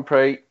Russian Grand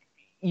Prix,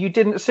 you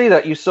didn't see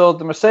that. You saw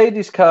the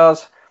Mercedes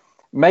cars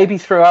maybe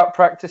throughout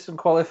practice and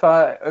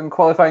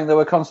qualifying they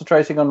were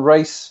concentrating on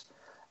race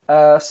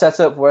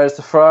setup, whereas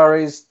the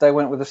Ferraris, they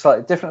went with a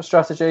slightly different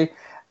strategy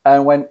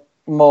and went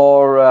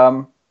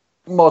more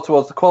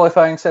towards the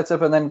qualifying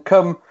setup. And then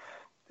come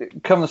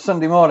the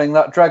Sunday morning,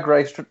 that drag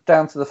race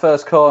down to the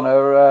first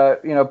corner,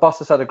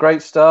 Bottas had a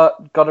great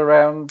start, got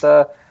around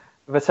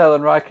Vettel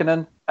and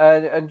Raikkonen,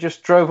 and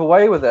just drove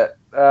away with it.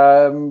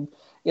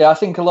 I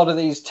think a lot of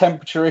these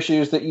temperature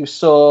issues that you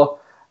saw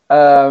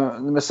the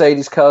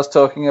Mercedes cars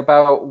talking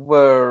about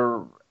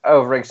were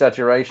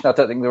over-exaggeration. I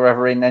don't think they were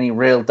ever in any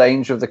real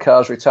danger of the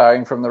cars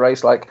retiring from the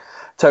race like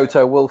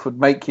Toto Wolff would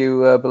make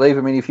you believe.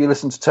 I mean, if you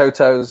listen to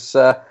Toto's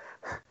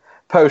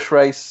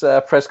post-race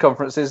press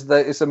conferences,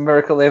 it's a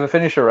miracle they ever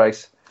finish a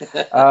race.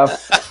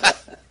 That's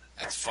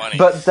funny.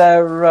 But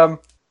they're, Who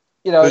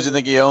do you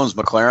think he owns,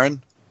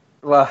 McLaren?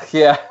 Well,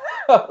 yeah.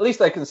 At least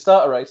they can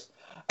start a race.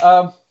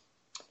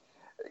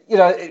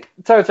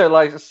 Toto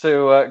likes to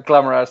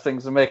glamorize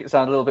things and make it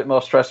sound a little bit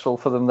more stressful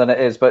for them than it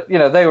is. But,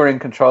 they were in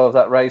control of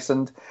that race.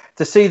 And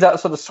to see that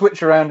sort of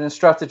switch around in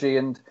strategy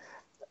and,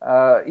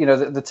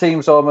 the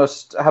teams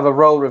almost have a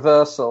role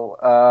reversal,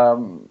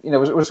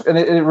 was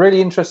a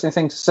really interesting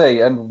thing to see.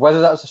 And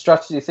whether that was a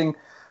strategy thing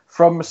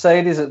from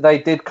Mercedes, that they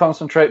did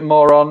concentrate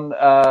more on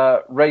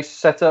race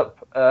setup.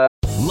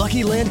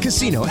 Lucky Land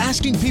Casino,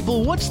 asking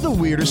people, what's the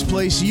weirdest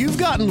place you've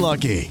gotten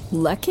lucky?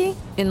 Lucky?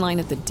 In line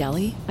at the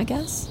deli, I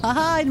guess?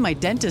 Aha, in my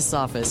dentist's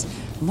office.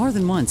 More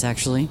than once,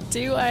 actually.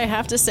 Do I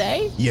have to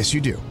say? Yes,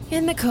 you do.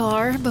 In the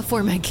car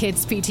before my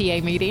kids'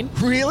 PTA meeting.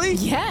 Really?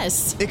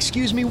 Yes.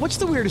 Excuse me, what's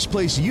the weirdest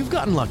place you've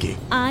gotten lucky?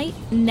 I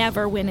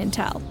never win and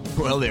tell.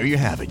 Well, there you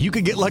have it. You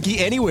can get lucky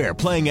anywhere,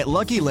 playing at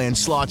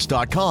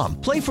LuckyLandSlots.com.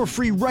 Play for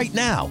free right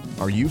now.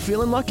 Are you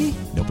feeling lucky?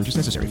 No purchase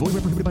necessary. Void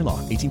where prohibited by law.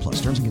 18+.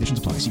 Terms and conditions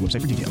apply. See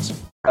website for details.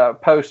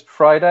 Post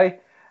Friday,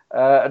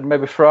 and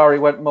maybe Ferrari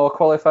went more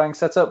qualifying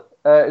setup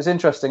is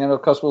interesting, and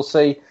of course we'll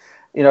see,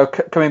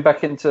 coming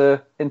back into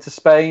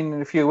Spain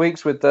in a few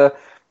weeks with the,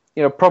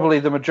 probably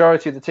the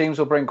majority of the teams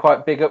will bring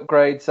quite big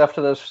upgrades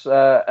after those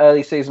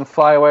early season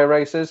flyaway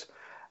races.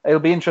 It'll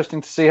be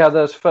interesting to see how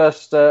those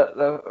first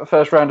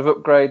round of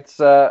upgrades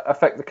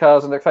affect the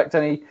cars and affect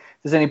if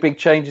there's any big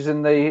changes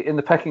in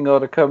the pecking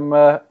order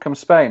come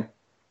Spain.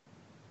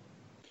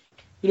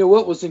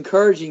 What was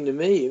encouraging to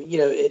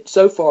me,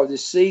 so far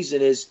this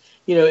season is,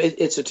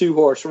 it's a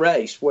two-horse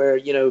race where,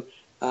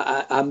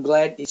 I'm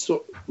glad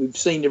we've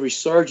seen the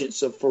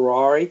resurgence of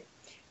Ferrari,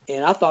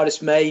 and I thought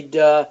it's made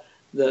the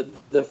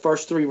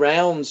first three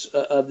rounds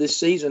of this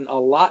season a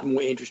lot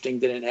more interesting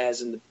than it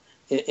has in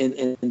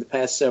the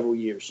past several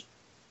years.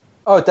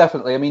 Oh,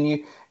 definitely. I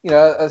mean,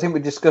 I think we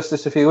discussed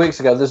this a few weeks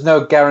ago. There's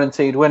no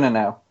guaranteed winner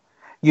now.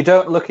 You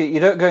don't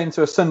go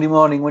into a Sunday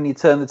morning when you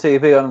turn the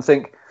TV on and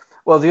think,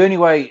 well, the only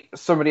way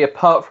somebody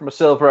apart from a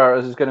Silver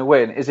Arrows is going to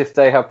win is if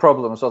they have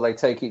problems or they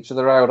take each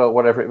other out or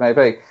whatever it may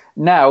be.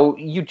 Now,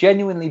 you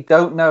genuinely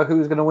don't know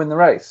who's going to win the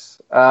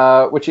race,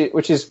 which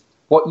is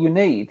what you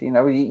need.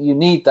 You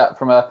need that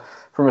from a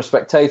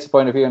spectator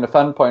point of view and a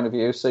fan point of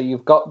view. So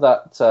you've got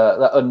that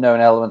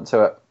unknown element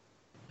to it.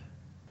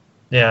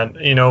 Yeah,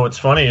 what's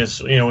funny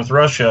is, with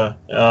Russia,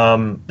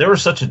 there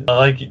was such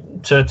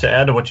to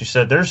add to what you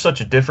said, there's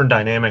such a different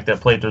dynamic that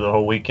played through the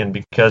whole weekend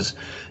because,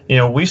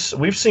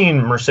 we've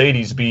seen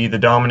Mercedes be the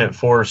dominant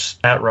force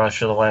at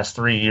Russia the last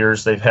 3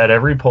 years. They've had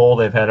every pole,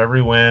 they've had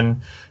every win.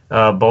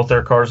 Both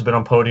their cars have been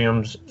on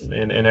podiums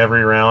in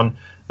every round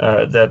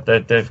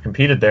that they've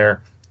competed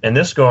there. And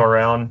this go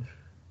around,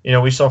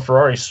 we saw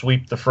Ferrari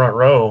sweep the front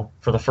row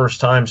for the first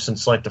time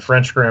since the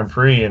French Grand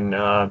Prix in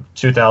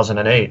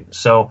 2008.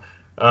 So.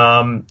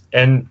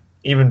 And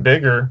even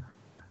bigger,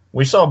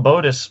 we saw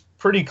Bottas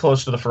pretty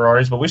close to the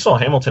Ferraris, but we saw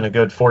Hamilton a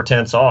good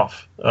 0.4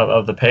 off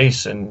of the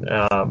pace in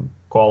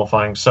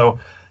qualifying. So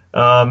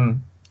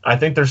I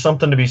think there's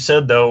something to be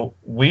said, though.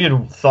 We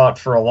had thought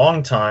for a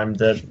long time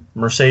that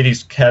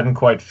Mercedes hadn't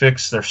quite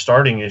fixed their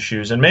starting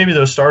issues, and maybe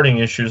those starting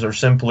issues are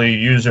simply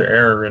user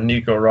error in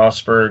Nico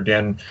Rosberg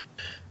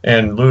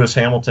and Lewis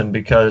Hamilton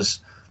because,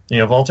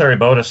 Valtteri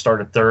Bottas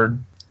started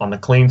third on the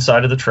clean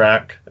side of the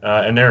track,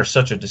 and there's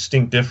such a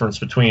distinct difference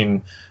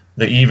between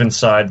even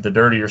side, the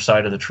dirtier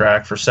side of the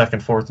track for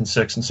second, fourth, and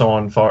sixth, and so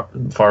on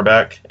far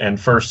back, and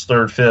first,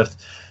 third, fifth.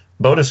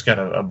 Bottas got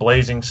a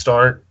blazing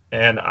start,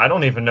 and I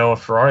don't even know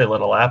if Ferrari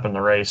let a lap in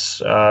the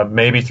race.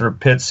 Maybe through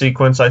pit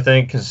sequence, I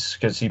think,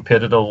 because he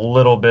pitted a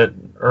little bit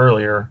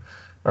earlier,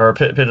 or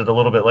pitted a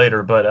little bit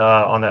later, but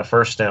on that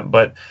first stint.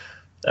 But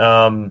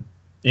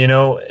you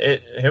know,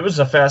 it was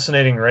a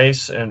fascinating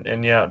race,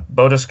 and yeah,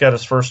 Bottas got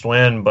his first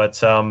win, but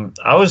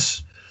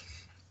this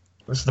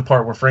is the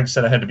part where Frank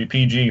said I had to be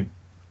PG. You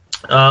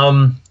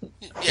know,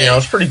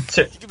 it's pretty.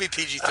 You could be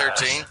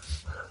PG-13.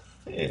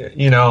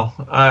 You know,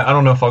 I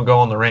don't know if I'll go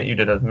on the rant you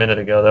did a minute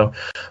ago though,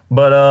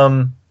 but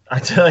I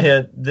tell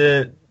you,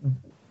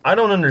 I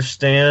don't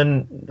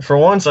understand. For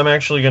once, I'm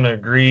actually going to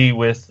agree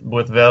with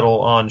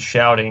Vettel on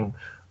shouting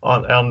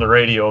on the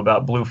radio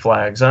about blue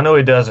flags. I know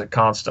he does it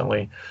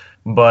constantly,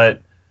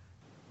 but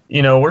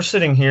you know, we're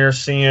sitting here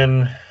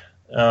seeing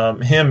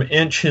him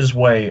inch his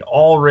way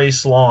all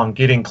race long,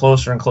 getting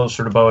closer and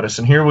closer to Bottas,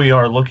 and here we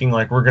are looking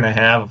like we're going to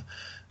have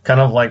kind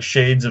of like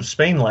shades of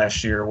Spain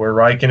last year, where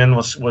Raikkonen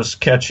was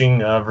catching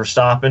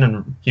Verstappen,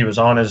 and he was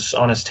on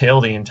his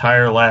tail the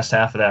entire last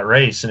half of that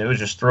race, and it was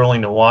just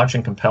thrilling to watch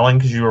and compelling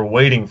because you were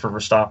waiting for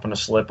Verstappen to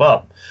slip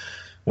up.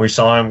 We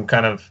saw him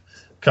kind of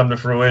come to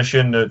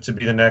fruition to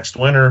be the next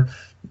winner,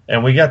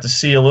 and we got to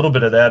see a little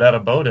bit of that out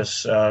of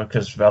Bottas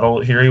because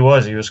Vettel,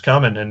 he was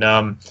coming,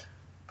 and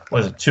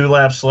was it 2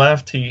 laps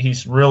left?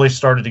 He's really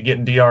started to get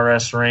in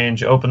DRS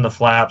range, open the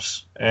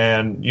flaps,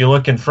 and you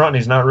look in front and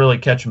he's not really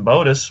catching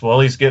Bottas. Well,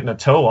 he's getting a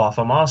toe off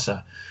of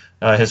Massa,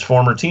 his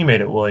former teammate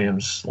at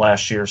Williams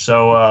last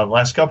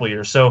couple of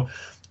years. So,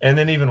 and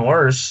then even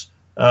worse,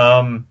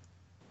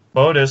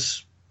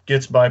 Bottas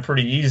gets by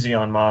pretty easy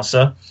on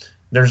Massa.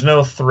 There's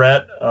no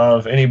threat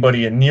of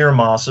anybody near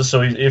Massa,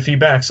 so if he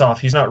backs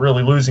off, he's not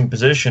really losing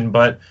position.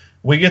 But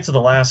we get to the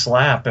last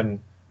lap,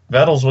 and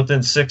Vettel's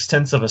within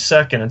 0.6 of a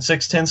second, and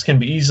 0.6 can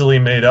be easily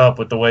made up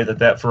with the way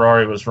that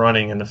Ferrari was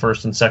running in the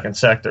first and second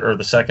sector, or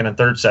the second and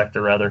third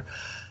sector rather.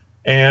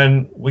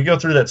 And we go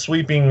through that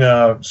sweeping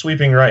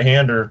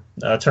right-hander,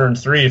 turn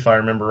 3, if I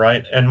remember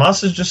right, and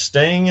Massa's just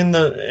staying in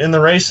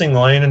the racing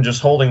lane and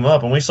just holding him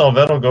up. And we saw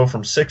Vettel go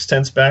from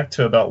 0.6 back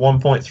to about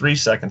 1.3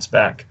 seconds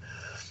back,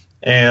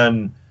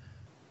 and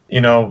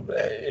you know,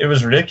 it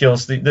was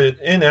ridiculous. The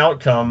in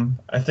outcome,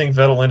 I think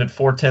Vettel ended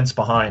 0.4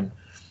 behind.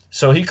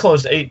 So he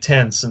closed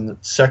 0.8 in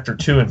sector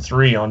 2 and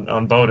 3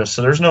 on Bottas.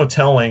 So there's no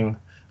telling.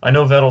 I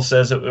know Vettel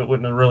says it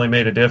wouldn't have really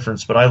made a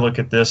difference, but I look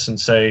at this and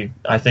say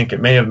I think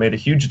it may have made a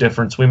huge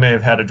difference. We may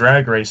have had a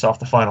drag race off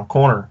the final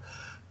corner.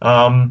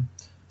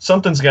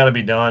 Something's got to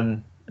be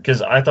done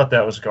because I thought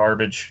that was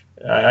garbage.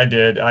 I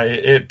did.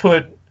 It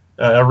put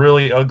a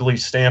really ugly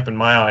stamp in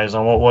my eyes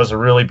on what was a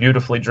really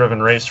beautifully driven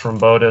race from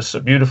Bottas, a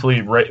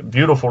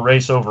beautiful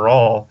race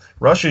overall.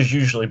 Russia's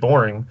usually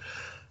boring.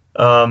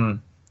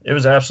 It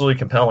was absolutely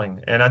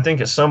compelling. And I think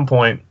at some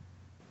point,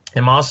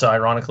 and Massa,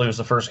 ironically, was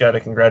the first guy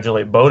to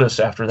congratulate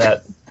Bottas after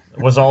that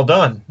was all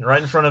done,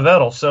 right in front of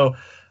Vettel. So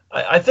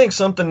I think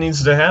something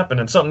needs to happen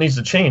and something needs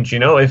to change. You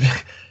know,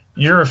 if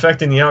you're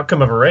affecting the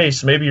outcome of a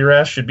race, maybe your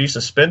ass should be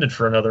suspended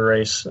for another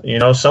race, you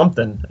know,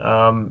 something.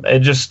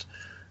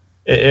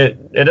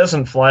 It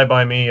doesn't fly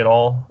by me at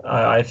all.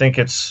 I think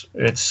it's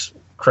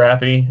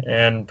crappy,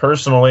 and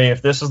personally,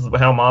 if this is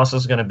how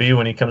Massa's going to be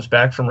when he comes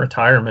back from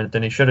retirement,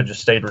 then he should have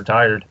just stayed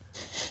retired.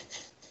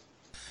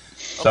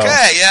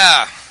 Okay,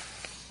 yeah.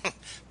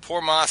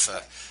 Poor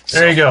Massa.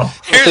 There you go.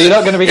 So you're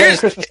not going to be getting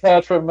Christmas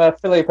cards from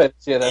Felipe this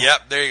year, then?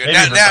 Yep, there you go.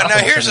 Now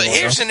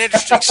here's an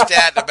interesting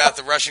stat about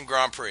the Russian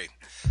Grand Prix.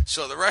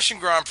 So the Russian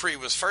Grand Prix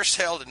was first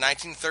held in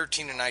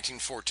 1913 and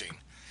 1914.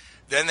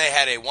 Then they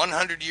had a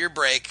 100-year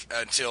break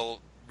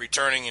until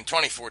returning in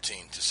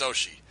 2014 to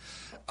Sochi.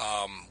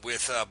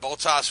 With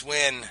Bottas'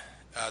 win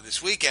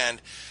this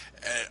weekend,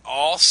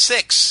 all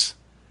 6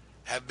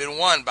 have been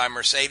won by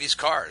Mercedes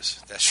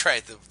cars. That's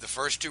right. The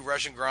first 2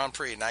 Russian Grand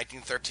Prix in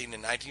 1913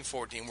 and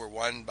 1914 were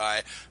won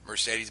by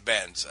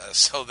Mercedes-Benz.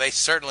 So they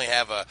certainly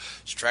have a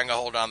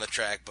stranglehold on the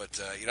track.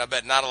 But I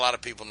bet not a lot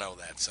of people know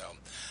that. So,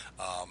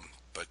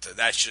 but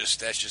that's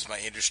just my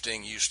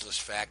interesting, useless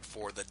fact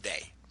for the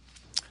day.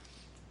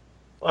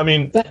 I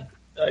mean,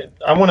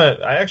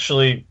 I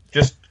actually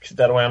just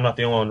that way I'm not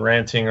the only one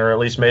ranting, or at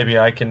least maybe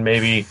I can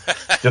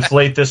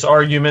deflate this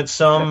argument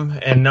some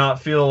and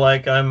not feel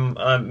like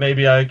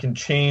maybe I can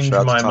change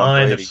my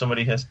mind Brady. If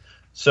somebody has.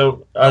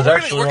 So I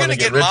was we're going to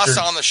get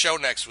Massa on the show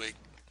next week.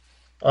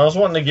 I was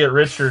wanting to get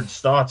Richard's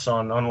thoughts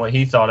on what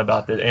he thought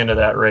about the end of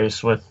that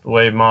race with the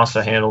way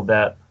Massa handled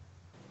that.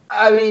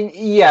 I mean,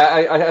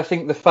 yeah, I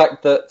think the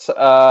fact that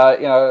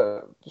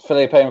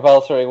Felipe and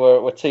Valtteri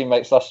were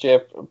teammates last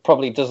year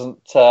probably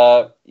isn't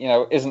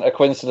a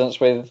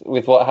coincidence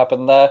with what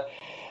happened there.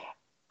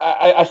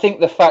 I think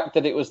the fact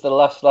that it was the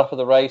last lap of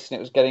the race and it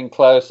was getting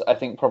close, I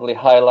think probably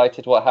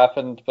highlighted what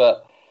happened.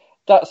 But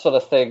that sort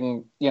of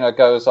thing,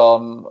 goes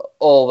on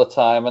all the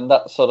time, and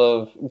that sort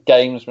of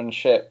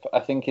gamesmanship,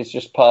 I think, is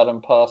just part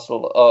and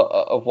parcel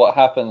of what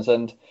happens.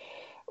 And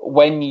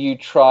when you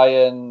try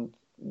and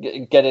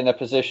get in a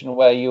position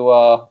where you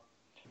are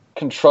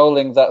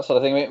controlling that sort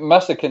of thing. I mean,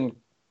 Massa can,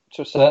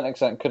 to a certain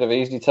extent, could have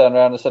easily turned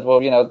around and said, well,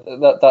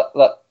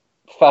 that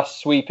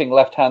fast sweeping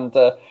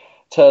left-hander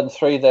turn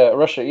 3 there at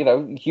Russia, you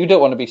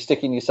don't want to be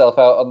sticking yourself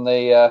out on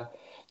the,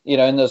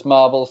 in those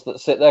marbles that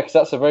sit there, because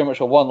that's very much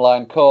a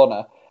one-line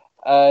corner.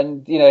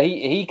 And,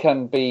 he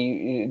can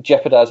be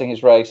jeopardizing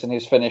his race and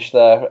his finish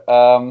there.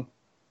 And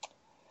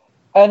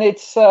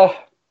it's a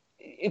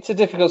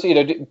difficult,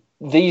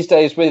 these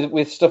days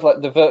with stuff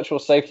like the virtual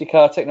safety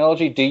car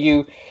technology, do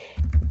you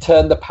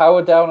turn the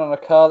power down on a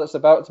car that's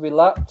about to be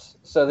lapped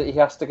so that he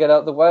has to get out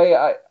of the way?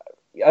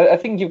 I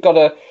think you've got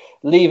to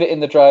leave it in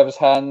the driver's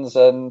hands,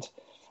 and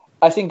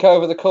I think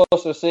over the course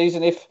of a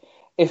season, if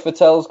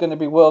Vettel's going to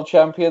be world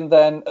champion,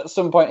 then at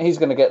some point he's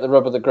going to get the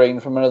rub of the green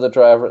from another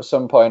driver at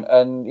some point,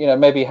 and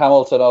maybe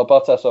Hamilton or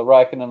Bottas or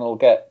Raikkonen will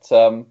get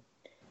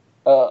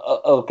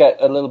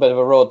a little bit of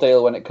a raw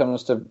deal when it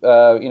comes to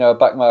a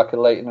back marker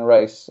late in a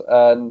race.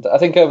 And I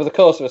think over the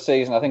course of a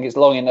season, I think it's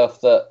long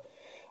enough that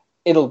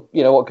it'll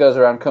what goes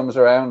around comes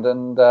around,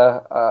 and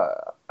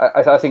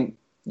I think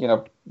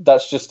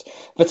that's just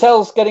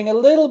Vettel's getting a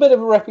little bit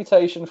of a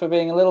reputation for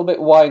being a little bit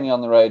whiny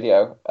on the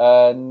radio,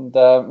 and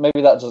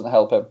maybe that doesn't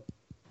help him.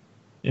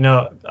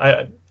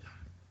 I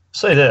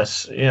say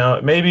this,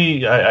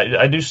 maybe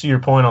I do see your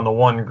point on the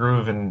one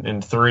groove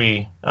in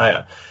 3.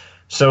 And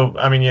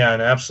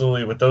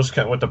absolutely with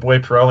the way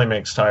Pirelli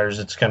makes tires,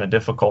 it's kind of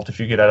difficult. If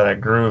you get out of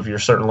that groove, you're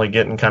certainly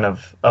getting kind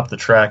of up the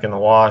track in the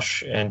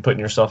wash and putting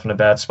yourself in a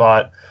bad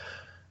spot.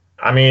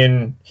 I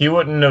mean, he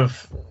wouldn't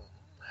have.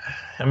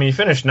 He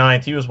finished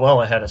 9th. He was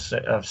well ahead of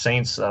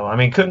Sainz, though. I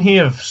mean, couldn't he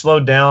have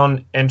slowed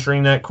down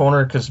entering that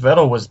corner? Because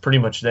Vettel was pretty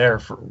much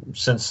there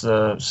since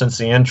the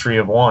entry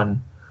of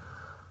 1.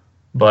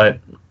 But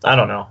I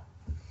don't know.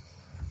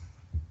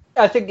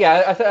 I think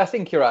I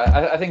think you're right.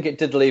 I think it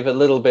did leave a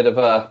little bit of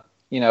a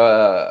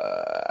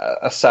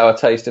sour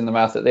taste in the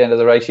mouth at the end of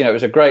the race. It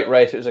was a great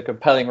race. It was a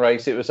compelling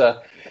race.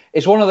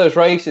 It's one of those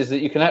races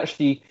that you can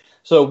actually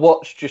sort of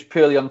watch just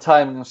purely on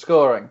timing and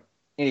scoring.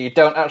 You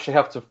don't actually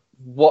have to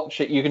watch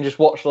it. You can just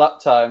watch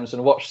lap times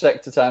and watch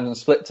sector times and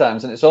split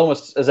times, and it's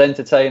almost as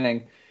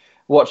entertaining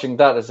watching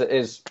that as it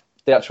is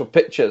the actual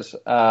pictures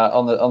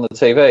on the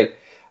TV.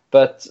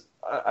 But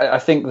I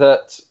think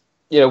that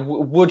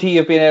would he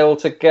have been able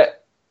to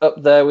get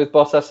up there with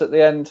Bottas at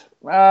the end?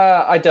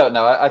 I don't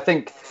know. I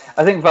think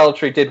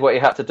Valtteri did what he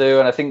had to do,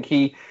 and I think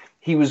he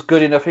was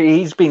good enough.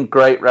 He's been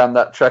great around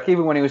that track,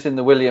 even when he was in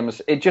the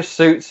Williams. It just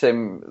suits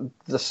him,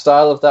 the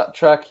style of that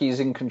track. He's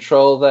in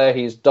control there.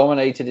 He's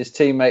dominated his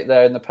teammate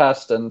there in the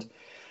past, and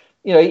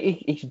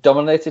he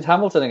dominated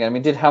Hamilton again. I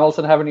mean, did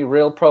Hamilton have any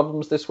real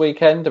problems this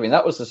weekend? I mean,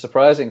 that was the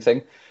surprising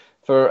thing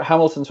for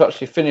Hamilton to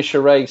actually finish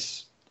a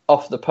race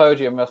off the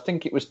podium. I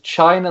think it was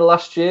China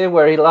last year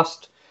where he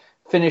last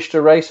finished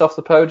a race off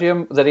the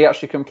podium, that he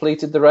actually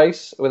completed the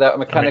race without a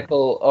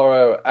mechanical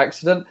or an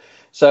accident.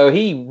 So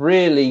he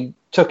really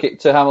took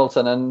it to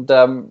Hamilton, and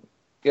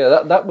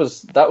that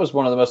was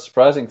one of the most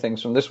surprising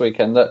things from this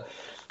weekend, that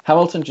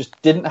Hamilton just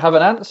didn't have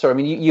an answer. I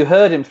mean, you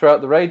heard him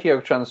throughout the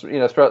radio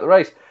throughout the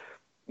race.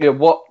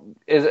 What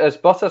is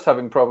Bottas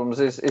having problems?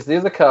 Is the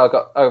other car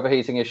got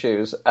overheating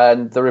issues?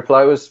 And the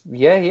reply was,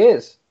 yeah, he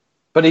is,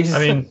 but he's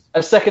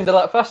a second a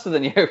lap faster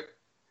than you.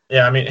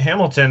 Yeah, I mean,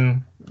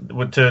 Hamilton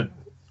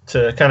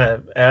to kind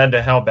of add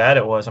to how bad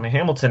it was. I mean,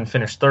 Hamilton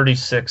finished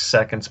 36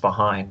 seconds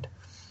behind,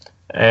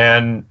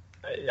 and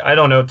I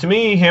don't know. To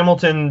me,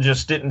 Hamilton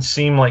just didn't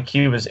seem like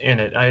he was in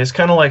it. It's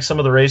kind of like some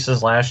of the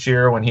races last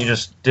year when he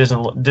just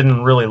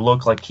didn't really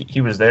look like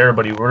he was there,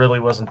 but he really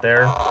wasn't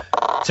there.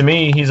 To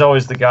me, he's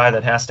always the guy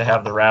that has to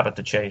have the rabbit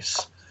to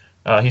chase.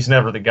 He's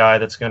never the guy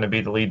that's going to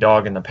be the lead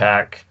dog in the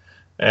pack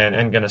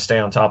and going to stay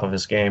on top of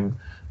his game.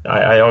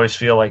 I always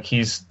feel like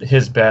he's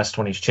his best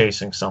when he's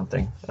chasing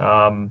something.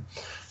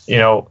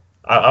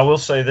 I will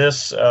say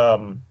this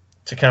to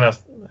kind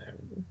of,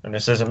 and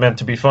this isn't meant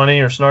to be funny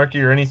or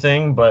snarky or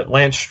anything, but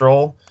Lance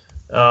Stroll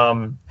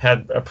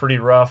had a pretty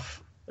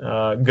rough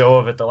go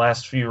of it the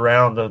last few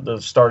rounds, the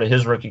start of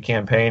his rookie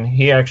campaign.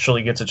 He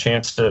actually gets a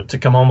chance to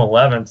come home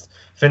 11th,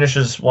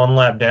 finishes one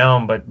lap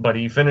down, but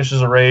he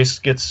finishes a race,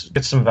 gets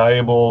some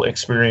valuable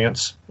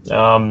experience.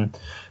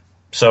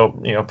 So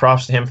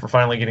props to him for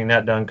finally getting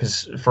that done,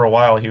 because for a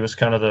while he was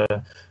kind of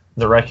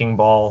the wrecking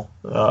ball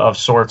of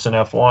sorts in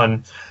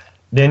F1.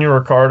 Daniel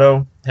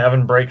Ricciardo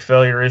having brake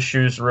failure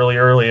issues really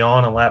early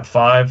on in lap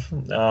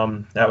 5.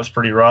 That was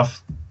pretty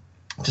rough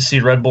to see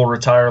Red Bull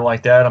retire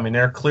like that. I mean,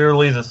 they're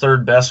clearly the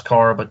third best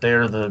car, but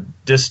they're the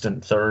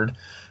distant third.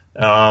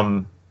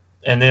 And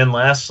then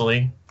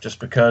lastly, just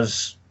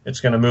because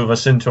it's going to move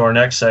us into our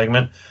next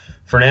segment,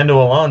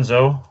 Fernando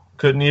Alonso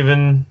couldn't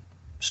even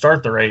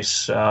start the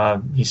race.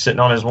 He's sitting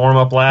on his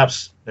warm-up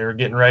laps. They were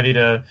getting ready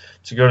to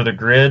go to the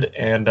grid,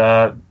 and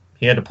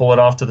he had to pull it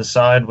off to the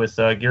side with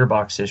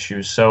gearbox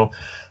issues. So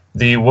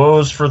the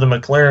woes for the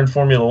McLaren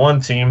Formula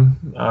One team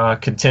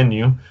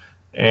continue.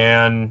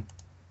 And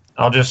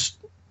I'll just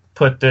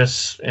put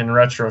this in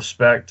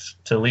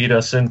retrospect to lead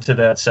us into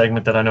that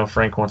segment that I know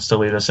Frank wants to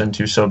lead us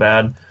into so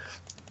bad.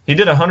 He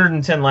did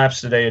 110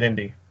 laps today at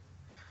Indy.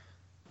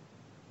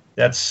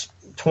 That's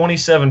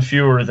 27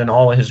 fewer than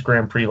all of his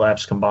Grand Prix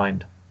laps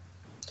combined.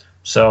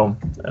 So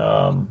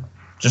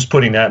just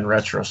putting that in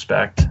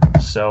retrospect.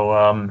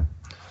 So,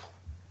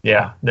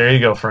 yeah, there you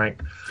go,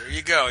 Frank. There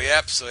you go.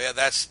 Yep. So yeah,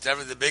 that's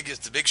definitely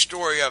the big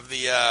story of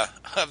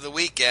the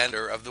weekend,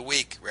 or of the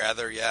week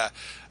rather. Yeah.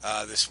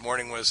 This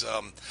morning was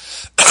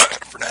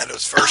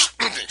Fernando's first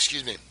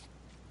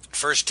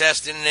first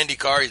test in an Indy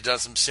car. He's done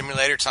some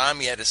simulator time.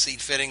 He had a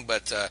seat fitting,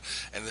 but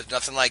and there's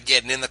nothing like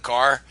getting in the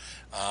car.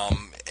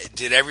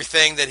 Did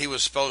everything that he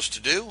was supposed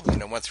to do.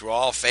 Went through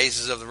all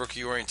phases of the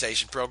rookie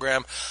orientation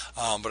program.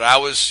 But I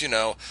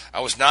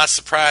was not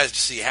surprised to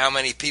see how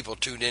many people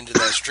tuned into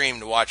that stream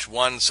to watch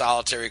one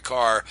solitary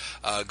car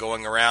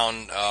going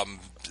around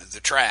the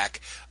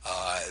track.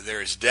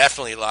 There's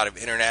definitely a lot of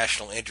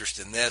international interest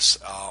in this.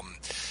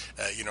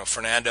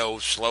 Fernando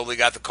slowly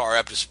got the car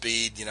up to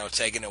speed,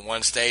 taking it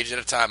one stage at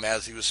a time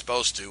as he was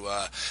supposed to,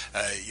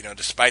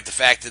 despite the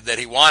fact that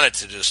he wanted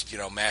to just,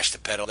 mash the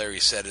pedal there. He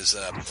said his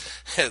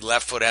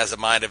left foot has a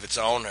mind of its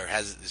own, or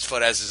his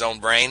foot has his own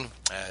brain,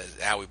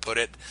 how we put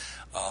it.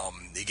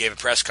 He gave a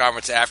press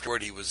conference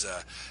afterward. He was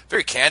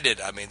very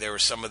candid. I mean, there were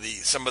some of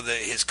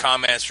his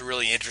comments were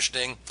really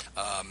interesting.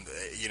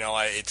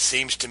 It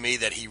seems to me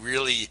that he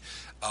really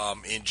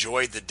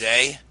enjoyed the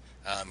day.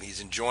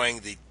 He's enjoying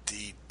the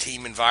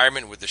team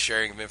environment with the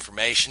sharing of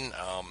information.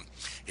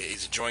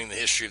 He's enjoying the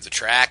history of the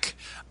track.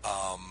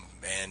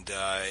 And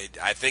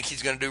I think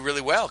he's going to do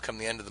really well come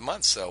the end of the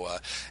month. So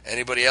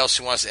anybody else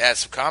who wants to add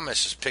some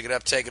comments, just pick it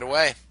up, take it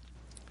away.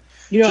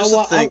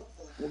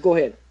 Go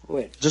ahead.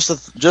 Just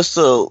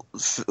a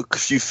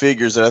few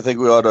figures that I think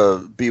we ought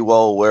to be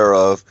well aware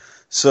of.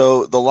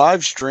 So the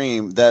live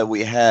stream that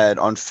we had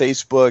on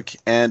Facebook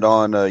and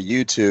on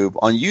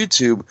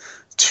YouTube,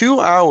 2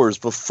 hours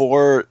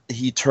before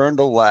he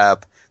turned a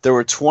lap, there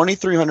were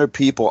 2,300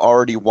 people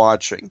already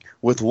watching.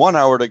 With 1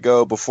 hour to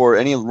go before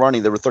any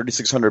running, there were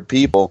 3,600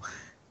 people.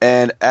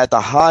 And at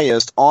the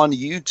highest on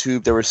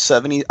YouTube, there were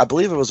I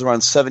believe it was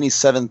around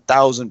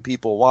 77,000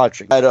 people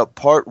watching. At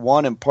part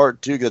 1 and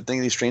part 2, good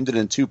thing they streamed it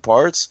in 2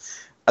 parts.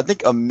 I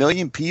think 1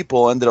 million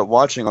people ended up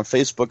watching on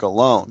Facebook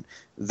alone.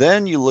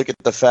 Then you look at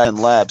the fat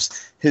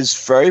laps. His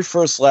very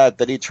first lap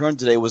that he turned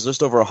today was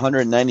just over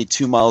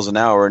 192 miles an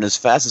hour, and his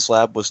fastest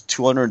lap was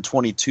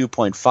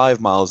 222.5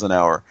 miles an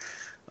hour.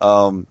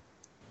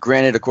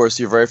 Granted, of course,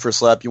 your very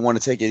first lap, you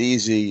want to take it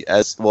easy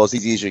as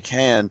easy as you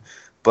can,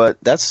 but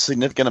that's a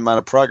significant amount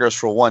of progress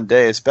for one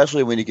day,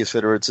 especially when you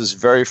consider it's his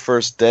very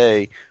first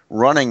day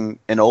running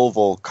an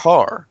oval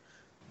car.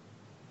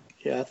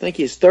 Yeah, I think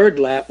his third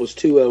lap was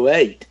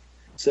 2:08.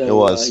 So it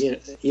was.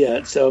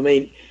 So I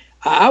mean,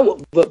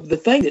 but the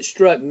thing that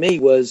struck me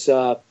was,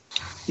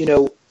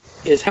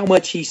 is how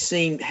much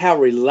how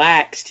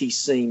relaxed he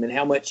seemed, and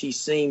how much he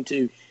seemed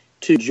to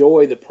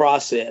enjoy the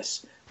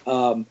process,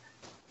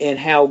 and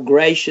how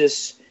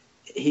gracious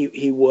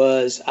he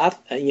was.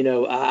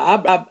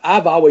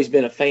 I've always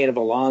been a fan of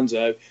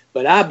Alonso,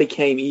 but I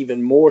became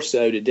even more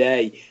so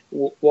today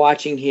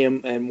watching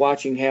him and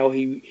watching how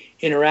he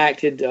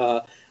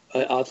interacted.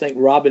 I think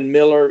Robin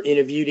Miller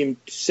interviewed him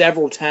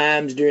several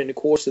times during the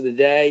course of the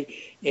day,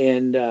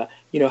 and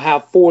how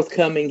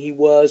forthcoming he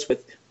was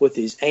with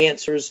his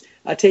answers.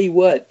 I tell you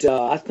what,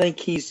 I think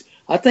he's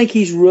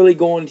really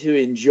going to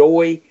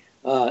enjoy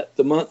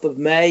the month of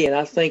May, and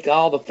I think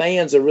all the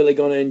fans are really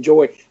going to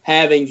enjoy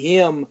having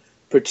him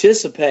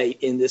participate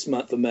in this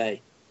month of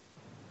May.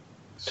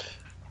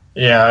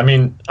 Yeah, I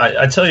mean,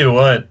 I tell you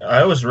what,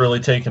 I was really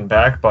taken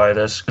back by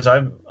this, because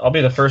I'll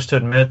be the first to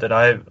admit that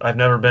I've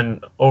never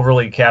been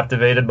overly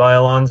captivated by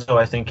Alonso.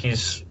 I think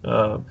he's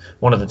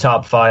one of the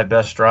top 5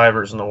 best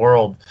drivers in the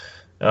world,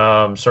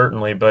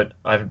 certainly, but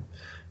I've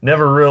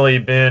never really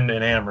been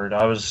enamored.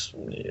 I was,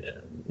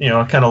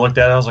 I kind of looked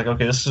at it, I was like,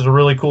 okay, this is a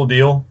really cool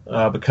deal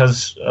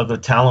because of the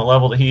talent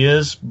level that he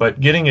is,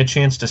 but getting a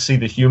chance to see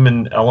the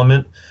human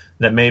element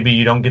that maybe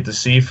you don't get to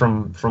see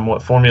from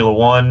what Formula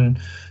One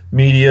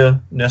media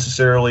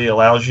necessarily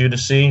allows you to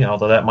see,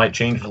 although that might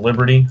change with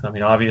Liberty. I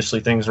mean, obviously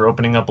things are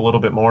opening up a little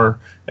bit more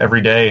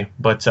every day.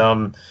 But,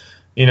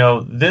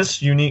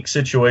 this unique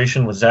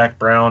situation with Zach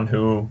Brown,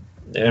 who,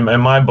 in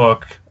my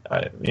book,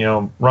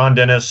 Ron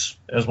Dennis,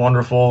 as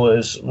wonderful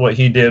as what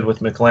he did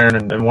with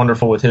McLaren and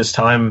wonderful with his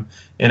time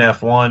in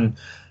F1,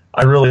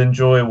 I really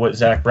enjoy what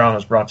Zach Brown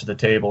has brought to the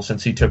table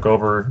since he took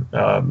over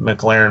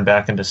McLaren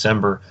back in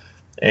December.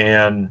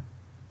 And,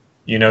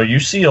 you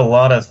see a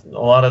lot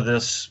of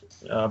this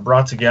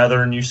brought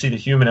together, and you see the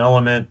human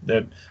element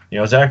that,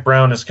 Zach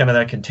Brown is kind of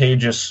that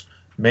contagious,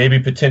 maybe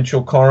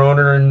potential car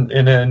owner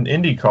in an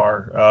Indy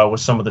car with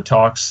some of the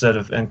talks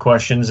and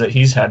questions that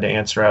he's had to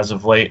answer as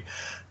of late.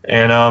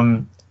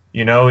 And,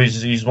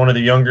 he's one of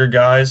the younger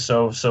guys,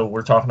 so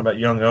we're talking about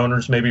young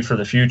owners maybe for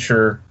the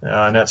future,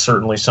 and that's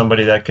certainly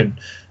somebody that could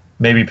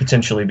maybe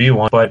potentially be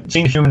one. But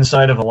seeing the human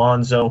side of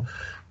Alonso,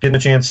 getting a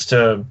chance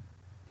to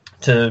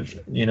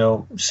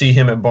see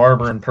him at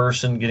Barber in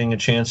person, getting a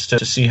chance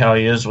to see how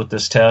he is with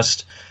this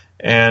test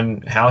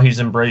and how he's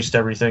embraced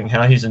everything,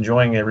 how he's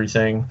enjoying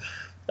everything.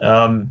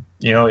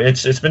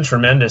 It's been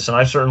tremendous, and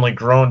I've certainly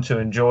grown to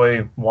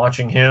enjoy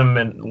watching him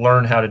and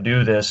learn how to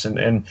do this.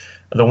 And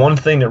the one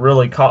thing that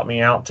really caught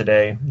me out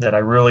today that I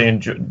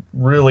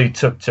really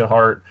took to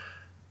heart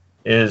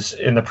is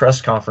in the press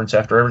conference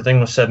after everything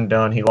was said and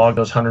done. He logged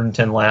those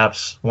 110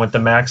 laps, went the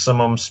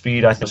maximum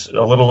speed, I think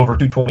a little over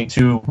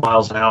 222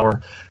 miles an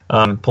hour,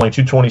 pulling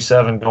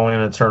 227 going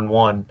into turn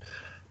one.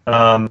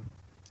 The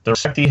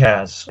respect he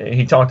has.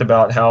 He talked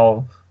about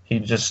how he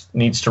just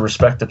needs to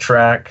respect the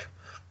track,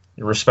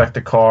 respect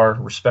the car,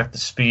 respect the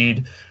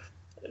speed.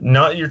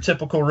 Not your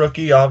typical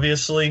rookie,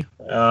 obviously,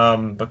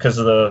 because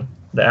of the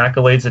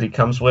accolades that he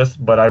comes with,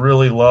 but I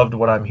really loved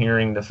what I'm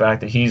hearing, the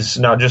fact that he's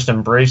not just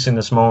embracing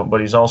this moment,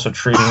 but he's also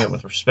treating it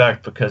with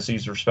respect because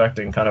he's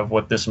respecting kind of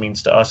what this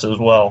means to us as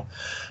well.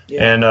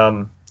 Yeah.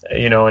 And,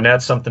 and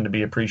that's something to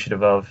be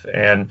appreciative of.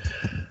 And,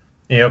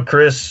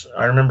 Chris,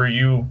 I remember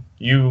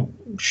you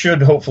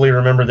should hopefully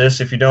remember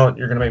this. If you don't,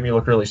 you're going to make me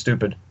look really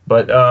stupid.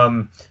 But,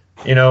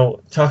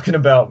 talking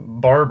about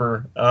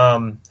Barber,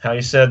 how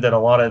you said that a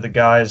lot of the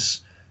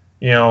guys,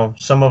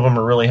 some of them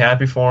are really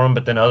happy for him,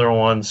 but then other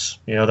ones,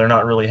 they're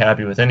not really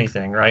happy with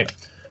anything, right?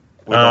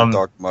 We don't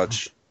talk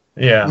much.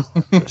 Yeah.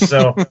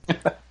 So,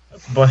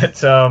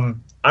 but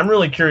I'm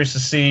really curious to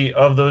see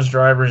of those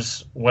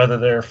drivers, whether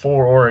they're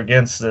for or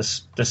against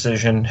this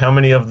decision, how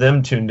many of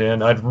them tuned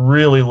in. I'd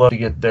really love to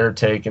get their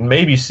take and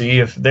maybe see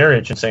if they're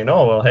itching saying,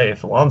 oh, well, hey,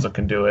 if Alonso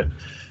can do it.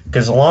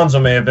 Because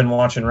Alonso may have been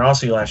watching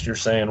Rossi last year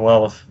saying,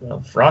 well,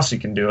 if Rossi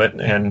can do it.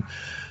 And,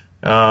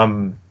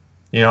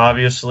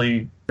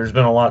 obviously there's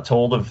been a lot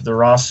told of the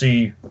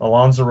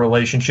Rossi-Alonso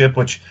relationship,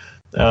 which,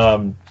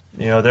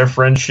 their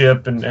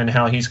friendship and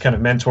how he's kind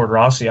of mentored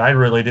Rossi, I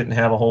really didn't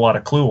have a whole lot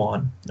of clue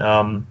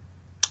on.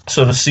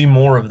 So to see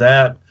more of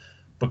that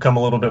become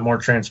a little bit more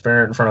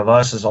transparent in front of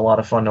us is a lot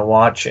of fun to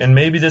watch. And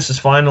maybe this is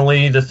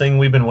finally the thing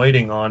we've been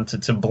waiting on,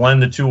 to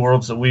blend the two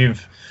worlds that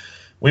we've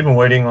been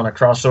waiting on a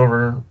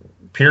crossover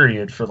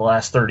period for the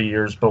last 30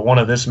 years, but one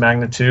of this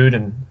magnitude.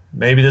 And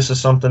maybe this is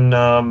something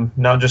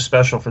not just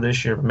special for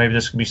this year, but maybe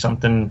this could be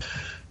something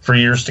for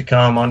years to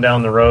come on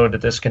down the road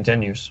that this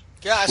continues.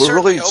 Yeah, I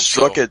really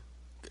struck it.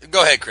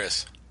 Go ahead,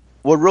 Chris.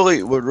 What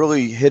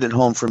really hit it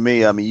home for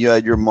me, I mean, you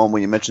had your moment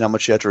when you mentioned how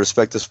much you had to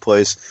respect this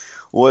place.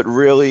 What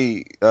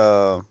really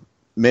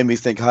made me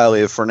think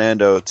highly of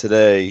Fernando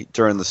today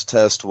during this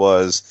test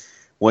was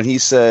when he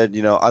said,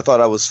 I thought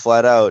I was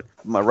flat out.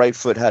 My right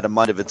foot had a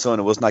mind of its own.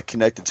 It was not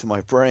connected to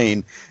my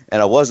brain, and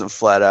I wasn't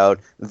flat out.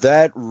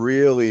 That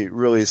really,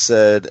 really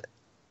said,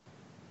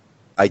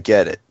 I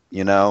get it,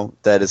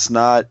 that it's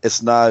not,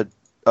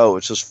 oh,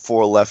 it's just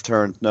 4 left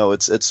turns. No,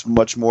 it's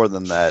much more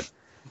than that.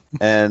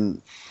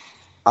 And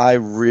I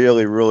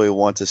really, really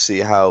want to see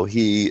how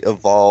he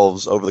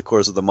evolves over the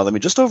course of the month. I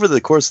mean, just over the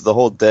course of the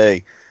whole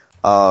day,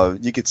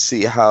 you could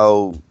see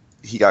how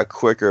he got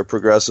quicker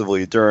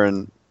progressively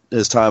during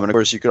his time. And, of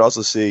course, you could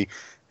also see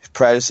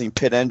practicing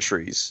pit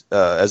entries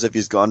as if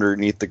he's gone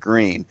underneath the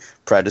green,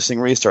 practicing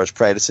restarts,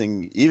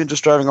 practicing even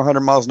just driving 100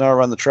 miles an hour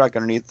around the track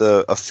underneath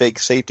a fake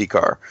safety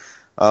car.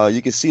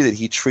 You can see that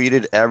he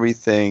treated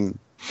everything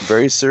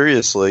very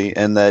seriously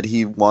and that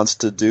he wants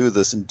to do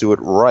this and do it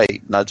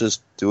right, not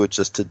just do it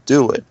just to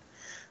do it.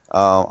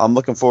 I'm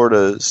looking forward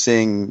to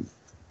seeing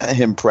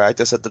him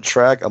practice at the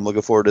track. I'm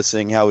looking forward to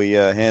seeing how he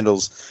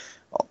handles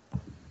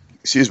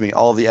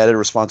all of the added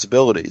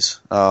responsibilities,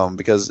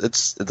 because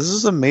this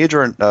is a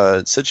major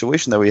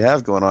situation that we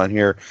have going on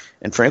here,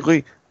 and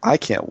frankly, I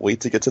can't wait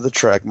to get to the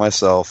track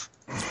myself.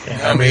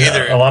 Yeah, me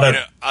either.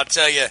 I'll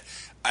tell you,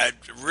 I'm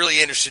really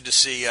interested to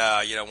see,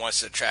 once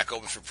the track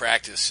opens for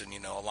practice, and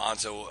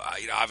Alonso,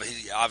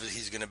 obviously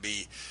he's going to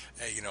be,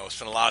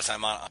 spend a lot of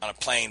time on a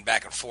plane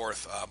back and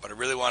forth. But I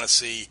really want to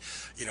see,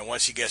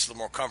 once he gets a little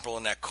more comfortable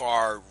in that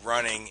car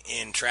running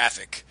in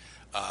traffic.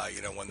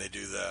 When they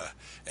do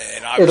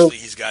and obviously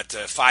he's got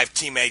 5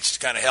 teammates to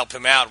kind of help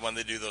him out when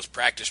they do those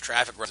practice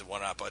traffic runs and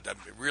whatnot. But I'm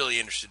really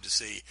interested to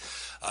see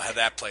how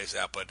that plays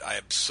out. But I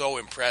am so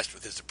impressed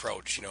with his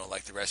approach,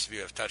 like the rest of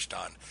you have touched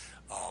on.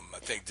 I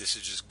think this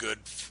is just good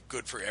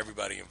for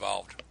everybody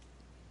involved.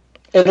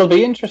 It'll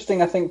be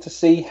interesting, I think, to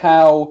see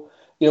how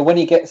when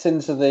he gets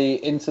into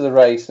the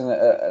race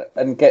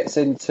and gets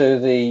into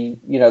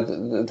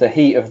the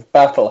heat of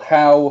battle,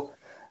 how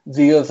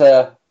the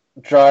other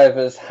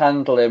drivers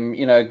handle him,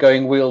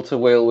 going wheel to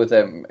wheel with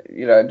him.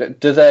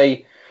 Do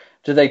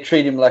they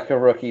treat him like a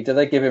rookie? Do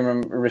they give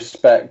him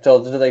respect,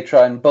 or do they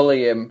try and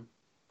bully him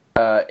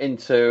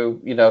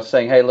into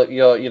saying, hey, look,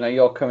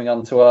 you're coming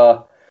onto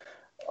our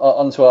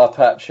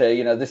patch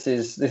here. This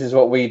is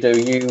what we do.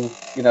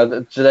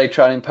 Do they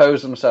try and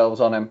impose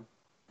themselves on him?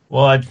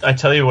 Well, I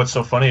tell you what's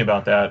so funny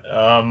about that.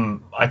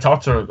 I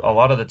talked to a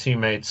lot of the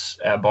teammates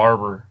at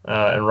Barber,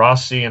 and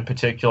Rossi in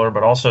particular,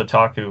 but also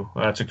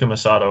Takuma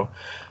Sato.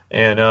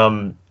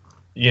 And,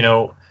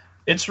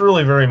 it's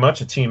really very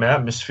much a team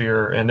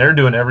atmosphere, and they're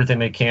doing everything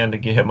they can to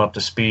get him up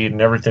to speed and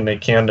everything they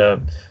can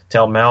to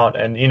help him out.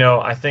 And,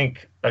 I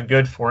think a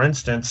good for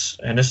instance,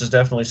 and this is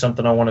definitely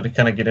something I wanted to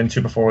kind of get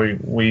into before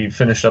we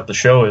finished up the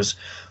show, is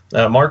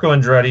Marco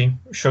Andretti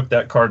shook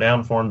that car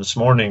down for him this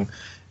morning,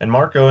 and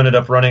Marco ended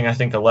up running, I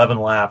think, 11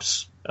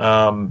 laps.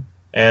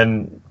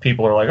 And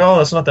people are like, oh,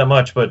 that's not that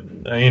much, but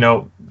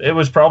it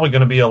was probably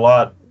going to be a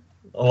lot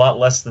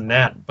less than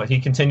that. But he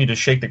continued to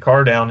shake the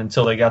car down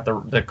until they got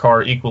the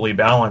car equally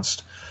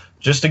balanced,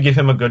 just to give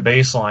him a good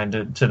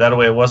baseline. To that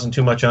way, it wasn't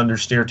too much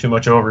understeer, too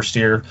much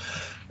oversteer,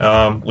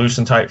 loose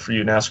and tight for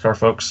you NASCAR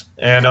folks.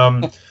 And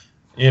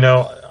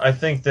I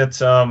think that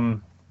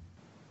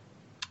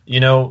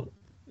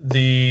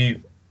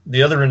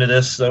the other end of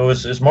this, though,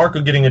 is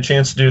Marco getting a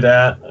chance to do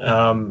that,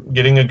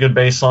 getting a good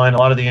baseline. A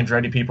lot of the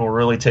Andretti people were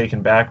really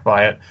taken back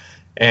by it.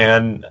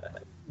 And,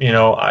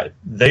 to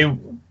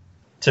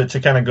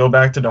kind of go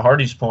back to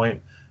DeHardy's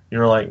point,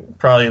 you're like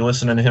probably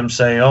listening to him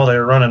say, oh, they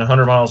were running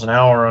 100 miles an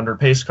hour under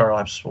pace car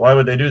laps. Why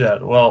would they do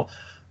that? Well,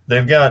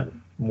 they've got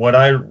what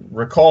I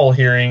recall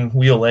hearing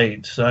wheel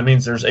 8. So that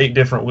means there's 8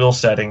 different wheel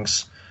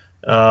settings,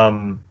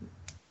 for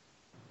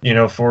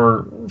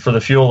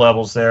the fuel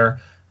levels there.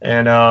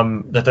 And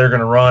that they're going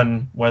to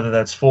run, whether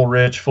that's full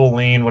rich, full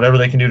lean, whatever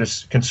they can do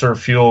to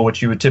conserve fuel,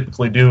 which you would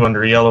typically do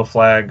under yellow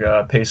flag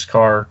pace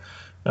car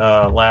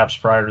laps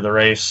prior to the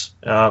race.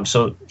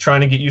 So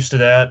trying to get used to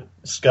that,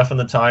 scuffing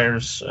the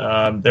tires.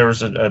 There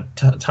was a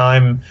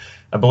time,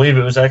 I believe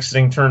it was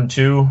exiting turn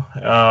 2,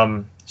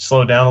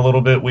 slowed down a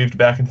little bit, weaved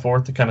back and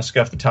forth to kind of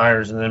scuff the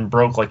tires, and then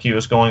broke like he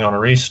was going on a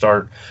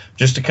restart,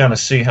 just to kind of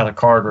see how the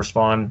car would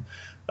respond.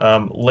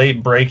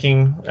 Late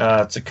braking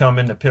to come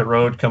into pit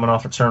road, coming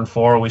off of turn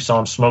 4. We saw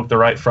him smoke the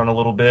right front a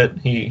little bit.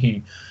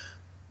 He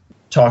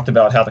talked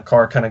about how the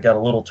car kind of got a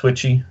little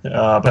twitchy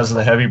because of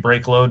the heavy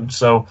brake load.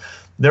 So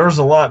there was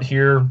a lot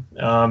here.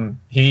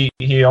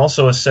 He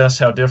also assessed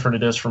how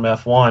different it is from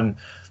F1.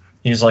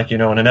 He's like, in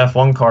an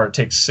F1 car, it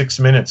takes 6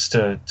 minutes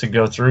to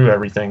go through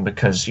everything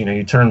because,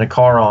 you turn the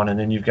car on and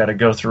then you've got to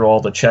go through all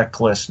the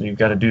checklists and you've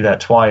got to do that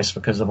twice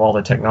because of all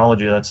the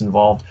technology that's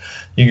involved.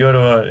 You go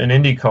to an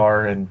Indy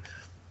car and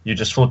you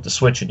just flip the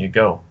switch and you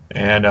go.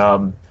 And,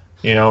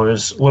 it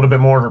was a little bit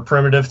more of a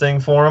primitive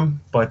thing for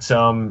him, but,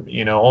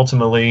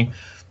 ultimately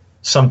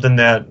something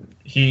that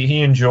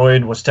he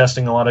enjoyed was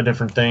testing a lot of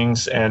different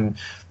things. And,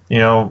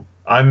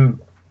 I'm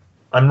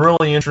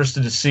really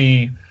interested to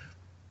see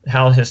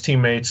how his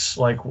teammates,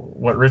 like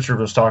what Richard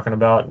was talking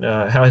about,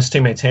 how his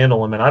teammates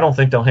handle him. And I don't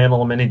think they'll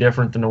handle him any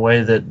different than the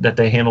way that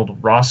they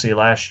handled Rossi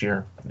last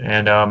year.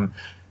 And,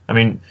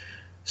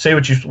 say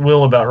what you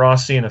will about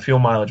Rossi and a fuel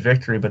mileage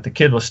victory, but the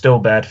kid was still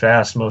bad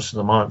fast most of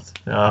the month.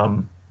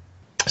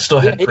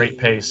 Still had great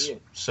pace.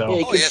 So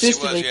he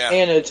consistently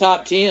ran in the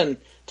top 10,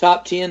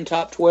 top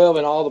 12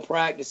 in all the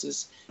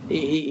practices.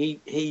 He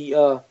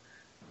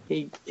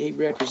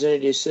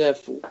represented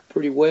himself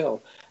pretty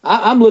well.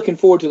 I'm looking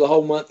forward to the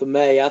whole month of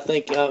May. I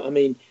think,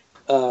 when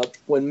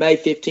May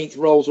 15th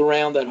rolls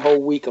around, that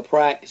whole week of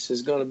practice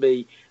is going to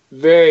be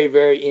very,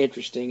 very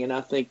interesting. And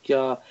I think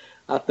you'll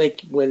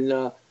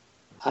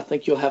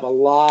have a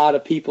lot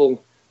of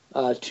people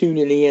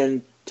tuning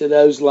in to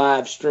those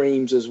live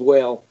streams as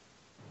well.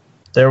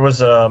 There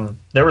was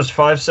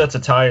 5 sets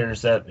of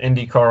tires that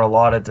IndyCar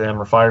allotted to them,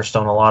 or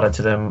Firestone allotted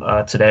to them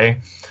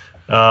today,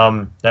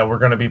 that were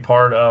going to be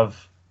part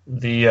of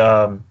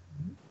the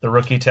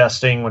rookie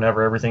testing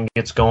whenever everything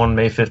gets going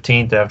May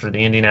 15th after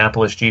the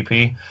Indianapolis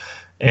GP.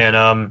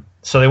 And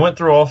so they went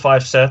through all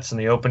 5 sets in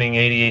the opening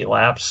 88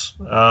 laps.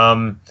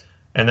 And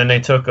then they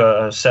took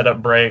a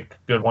setup break,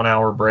 good 1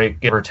 hour break,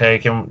 give or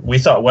take. And we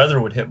thought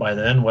weather would hit by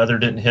then. Weather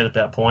didn't hit at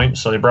that point,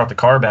 so they brought the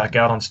car back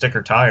out on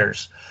sticker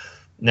tires.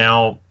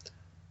 Now,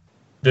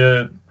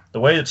 the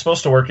way it's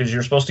supposed to work is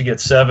you're supposed to get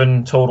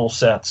 7 total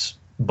sets,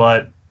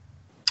 but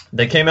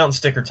they came out in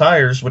sticker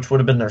tires, which would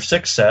have been their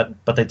 6th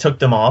set, but they took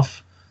them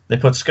off. They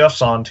put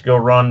scuffs on to go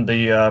run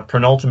the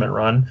penultimate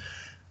run.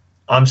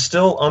 I'm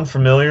still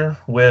unfamiliar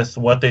with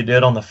what they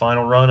did on the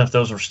final run, if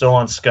those were still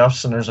on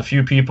scuffs, and there's a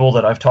few people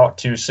that I've talked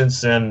to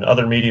since then,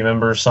 other media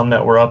members, some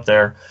that were up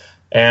there,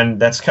 and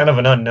that's kind of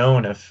an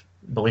unknown, if,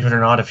 believe it or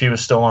not, if he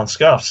was still on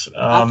scuffs.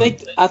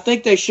 I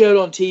think they showed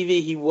on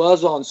TV he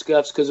was on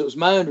scuffs, because it was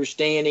my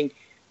understanding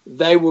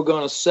they were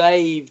going to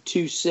save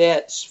 2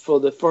 sets for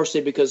the first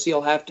day because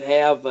he'll have to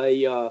have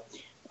a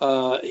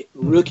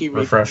rookie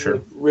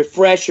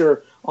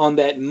refresher on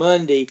that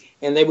Monday,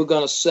 and they were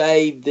going to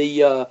save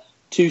the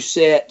 2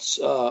 sets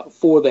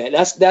for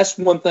that. That's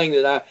one thing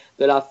that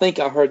I think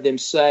I heard them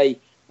say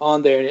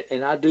on there,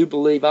 and I do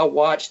believe I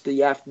watched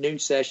the afternoon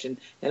session,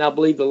 and I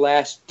believe the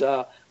last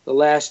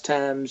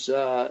times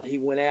he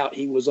went out,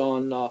 he was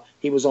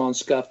on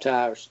scuffed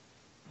tires.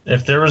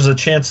 If there was a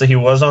chance that he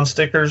was on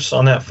stickers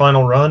on that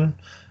final run,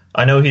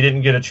 I know he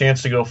didn't get a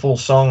chance to go full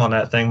song on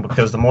that thing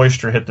because the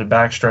moisture hit the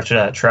backstretch of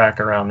that track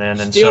around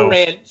then, and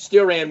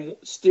still ran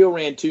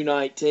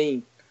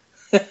 219.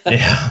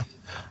 Yeah.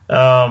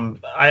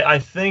 I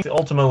think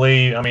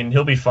ultimately,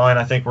 he'll be fine.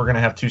 I think we're going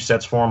to have 2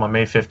 sets for him on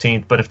May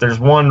 15th. But if there's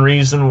one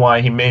reason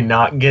why he may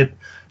not get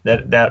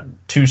that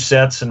 2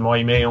 sets, and while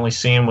you may only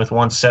see him with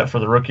 1 set for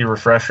the rookie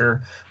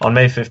refresher on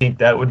May 15th,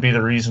 that would be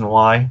the reason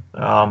why.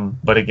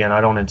 But again,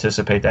 I don't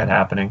anticipate that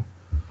happening.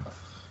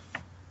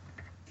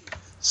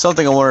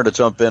 Something I wanted to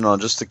jump in on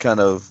just to kind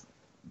of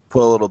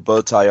put a little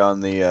bow tie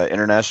on the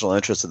international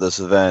interest of this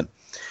event.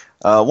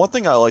 One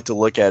thing I like to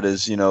look at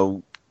is,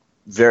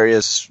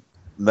 various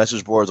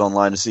message boards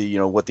online to see,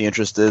 what the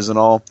interest is and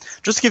all.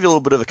 Just to give you a little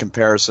bit of a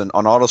comparison,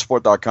 on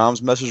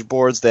Autosport.com's message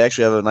boards, they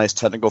actually have a nice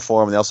technical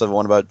forum. They also have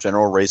one about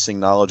general racing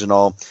knowledge and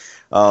all.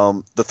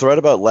 The thread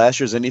about last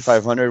year's Indy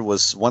 500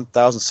 was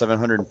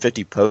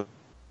 1,750 posts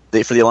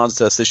for the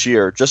Alonso test this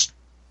year.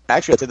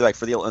 Actually, I take that back,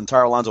 for the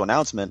entire Alonso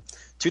announcement,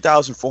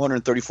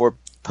 2,434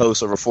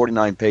 posts over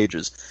 49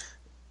 pages.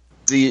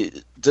 We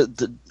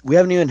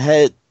haven't even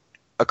had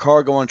a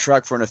car go on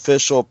track for an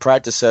official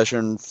practice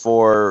session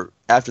for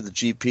after the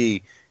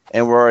GP,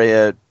 and we're already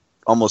at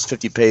almost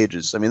 50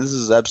 pages. I mean, this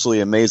is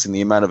absolutely amazing,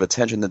 the amount of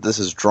attention that this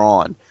has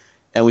drawn,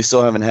 and we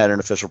still haven't had an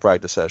official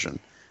practice session.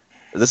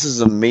 This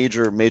is a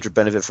major, major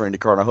benefit for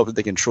IndyCar, and I hope that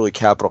they can truly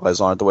capitalize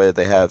on it the way that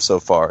they have so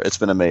far. It's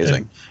been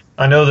amazing.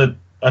 I know that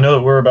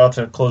we're about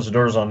to close the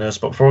doors on this,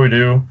 but before we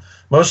do,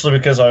 mostly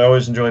because I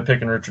always enjoy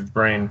picking Richard's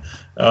brain,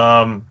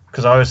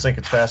 because I always think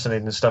it's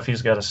fascinating the stuff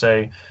he's got to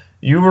say.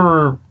 You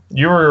were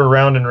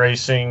around in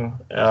racing,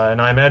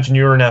 and I imagine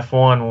you were in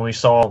F1 when we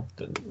saw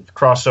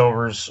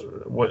crossovers.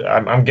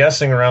 I'm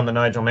guessing around the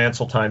Nigel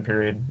Mansell time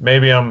period.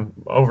 Maybe I'm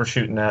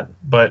overshooting that,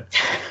 but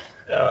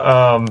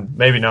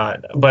maybe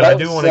not. But I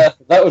do want to.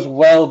 That was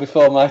well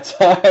before my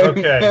time.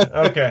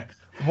 Okay.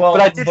 Well,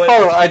 but I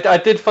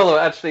did follow it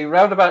actually.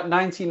 Around about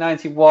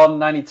 1991,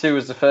 92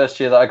 was the first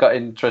year that I got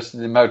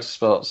interested in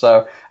motorsport.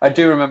 So I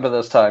do remember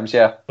those times.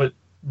 Yeah. But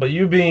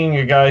you being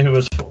a guy who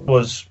was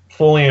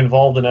fully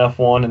involved in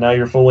F1 and now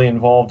you're fully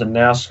involved in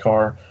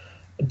NASCAR,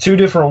 2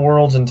 different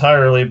worlds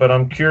entirely. But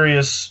I'm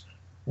curious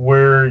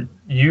where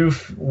you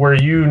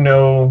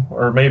know,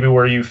 or maybe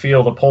where you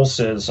feel the pulse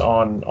is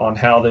on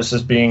how this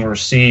is being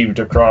received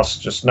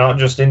across not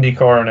just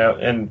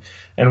IndyCar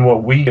and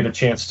what we get a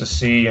chance to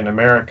see in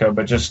America,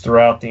 but just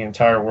throughout the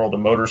entire world of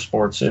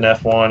motorsports in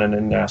F1 and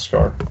in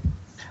NASCAR.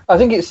 I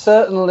think it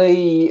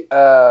certainly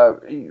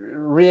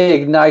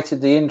reignited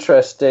the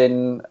interest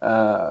in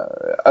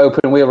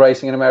open wheel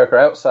racing in America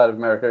outside of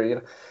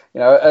America.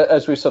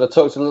 As we sort of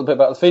talked a little bit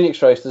about the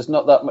Phoenix race, there's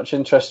not that much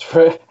interest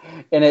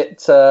in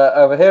it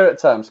over here at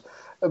times.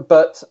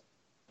 But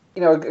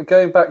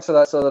going back to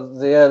that sort of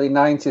the early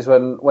 90s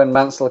when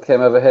Mansell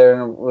came over here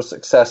and was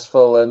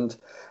successful, and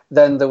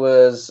then there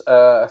was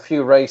a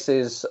few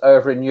races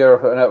over in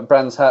Europe at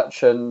Brands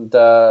Hatch and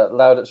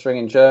Laudertsring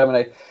in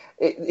Germany.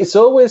 It's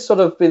always sort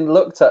of been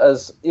looked at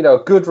as, a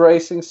good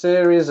racing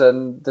series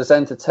and there's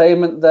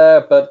entertainment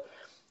there, but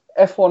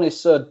F1 is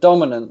so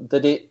dominant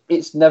that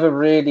it's never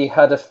really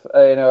had a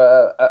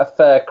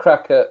fair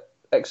crack at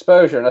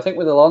exposure. And I think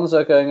with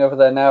Alonso going over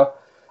there now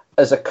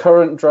as a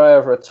current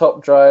driver, a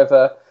top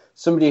driver,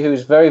 somebody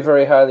who's very,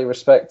 very highly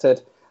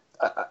respected,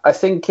 I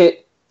think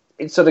it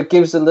sort of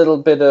gives a little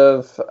bit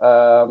of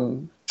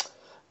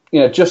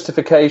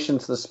justification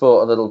to the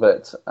sport a little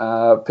bit.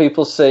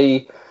 People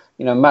see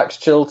Max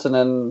Chilton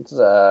and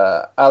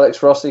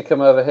Alex Rossi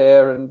come over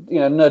here, and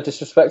no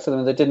disrespect to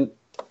them, they didn't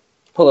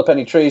pull up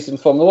any trees in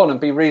Formula One and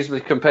be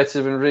reasonably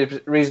competitive and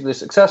reasonably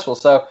successful.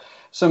 So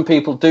some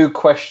people do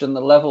question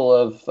the level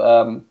of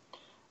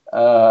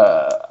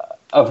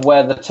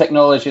where the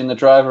technology and the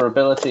driver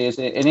ability is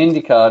in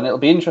IndyCar, and it'll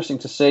be interesting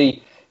to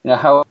see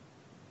how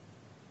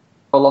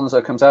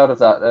Alonso comes out of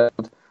that.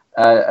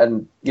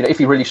 And if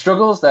he really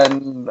struggles,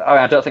 then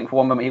I don't think for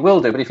one moment he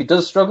will do. But if he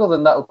does struggle,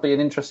 then that'll be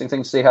an interesting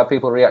thing to see how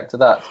people react to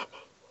that.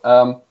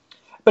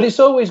 But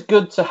it's always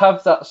good to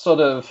have that sort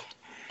of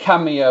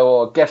cameo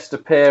or guest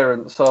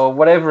appearance or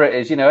whatever it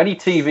is. Any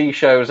TV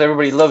shows,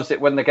 everybody loves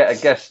it when they get a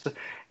guest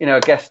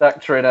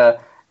actor in a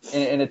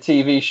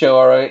TV show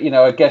or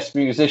a guest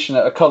musician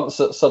at a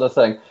concert sort of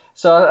thing.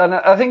 So, and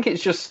I think it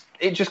just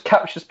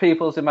captures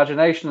people's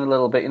imagination a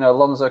little bit.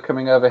 Alonso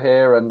coming over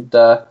here and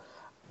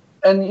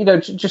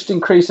just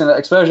increasing that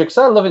exposure, because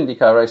I love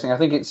IndyCar racing. I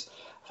think it's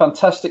a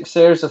fantastic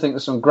series. I think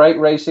there's some great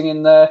racing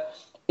in there.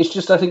 It's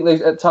just I think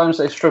at times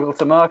they struggle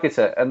to market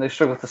it and they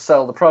struggle to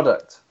sell the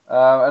product.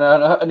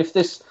 And if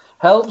this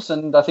helps,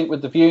 and I think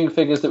with the viewing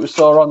figures that we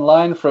saw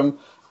online from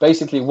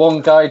basically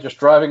one guy just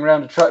driving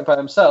around a track by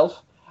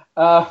himself,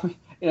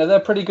 they're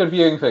pretty good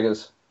viewing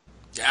figures.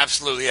 Yeah,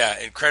 absolutely, yeah.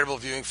 Incredible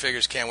viewing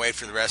figures. Can't wait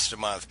for the rest of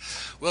the month.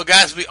 Well,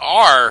 guys, we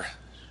are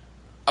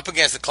up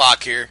against the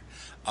clock here.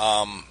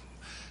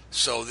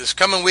 So this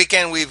coming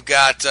weekend, we've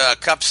got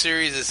Cup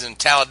Series is in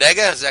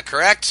Talladega. Is that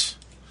correct?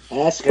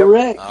 That's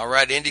correct. All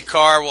right,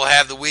 IndyCar will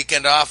have the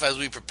weekend off as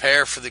we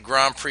prepare for the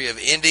Grand Prix of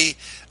Indy.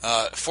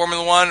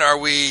 Formula One, are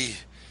we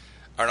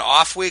an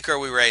off week or are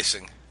we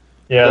racing?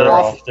 Yeah, they're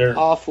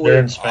off. They're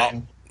in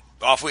Spain.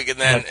 Off week and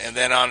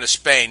then on to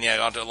Spain. Yeah,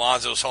 on to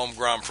Alonso's home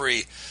Grand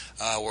Prix,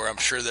 where I'm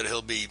sure that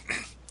he'll be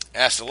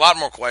asked a lot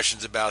more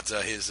questions about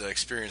his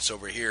experience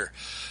over here.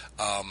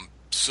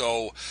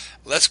 So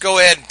let's go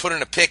ahead and put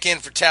in a pick in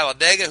for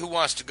Talladega. Who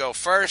wants to go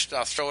first?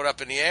 I'll throw it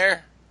up in the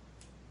air.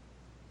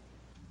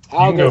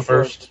 I'll go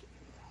first.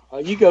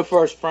 You go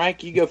first,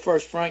 Frank. You go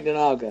first, Frank, then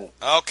I'll go.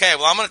 Okay,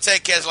 well, I'm going to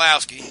take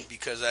Keselowski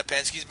because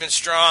Penske's been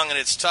strong, and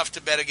it's tough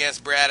to bet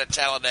against Brad at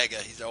Talladega.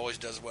 He always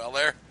does well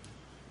there.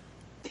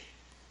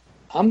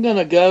 I'm going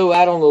to go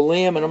out on the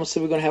limb, and I'm going to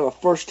say we're going to have a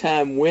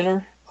first-time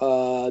winner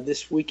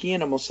this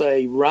weekend. I'm going to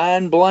say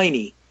Ryan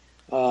Blaney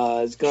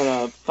is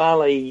going to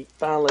finally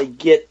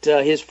get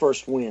his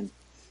first win.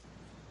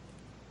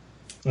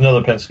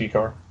 Another Penske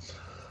car.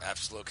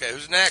 Absolutely. Okay,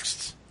 who's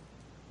next?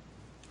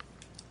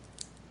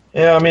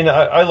 Yeah, I mean,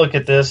 I look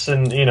at this,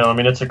 and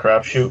it's a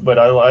crapshoot, but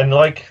I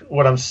like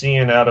what I'm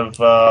seeing out of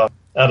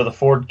the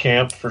Ford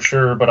camp for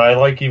sure. But I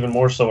like even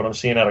more so what I'm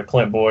seeing out of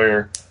Clint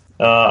Bowyer.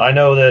 I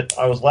know that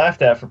I was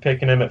laughed at for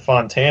picking him at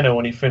Fontana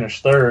when he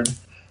finished third,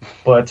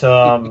 but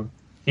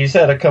he's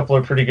had a couple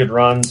of pretty good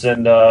runs,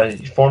 and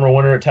former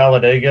winner at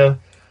Talladega.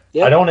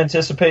 Yep. I don't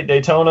anticipate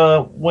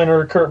Daytona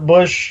winner Kurt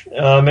Busch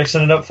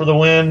mixing it up for the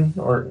win,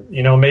 or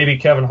maybe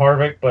Kevin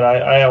Harvick, but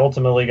I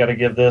ultimately got to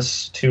give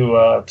this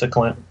to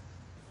Clint.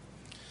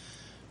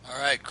 All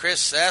right, Chris,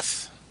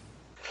 Seth.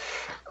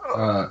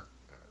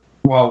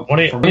 Well,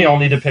 we all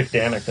need to pick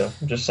Danik, though.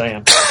 I'm just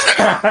saying.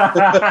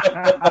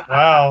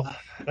 Wow,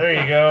 there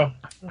you go.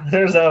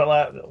 There's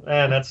that.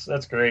 Man,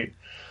 that's great.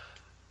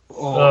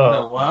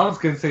 No, what I was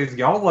going to say is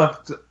y'all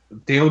left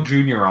Dale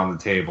Jr. on the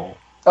table.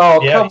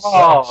 Oh, yeah, come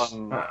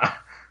on.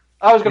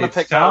 I was going to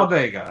pick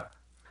Talladega.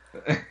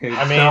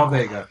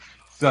 Talladega.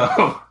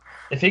 So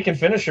if he can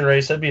finish a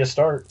race, that'd be a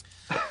start.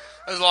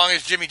 As long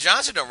as Jimmy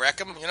Johnson don't wreck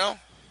him,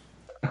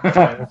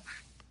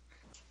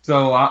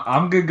 So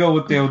I'm going to go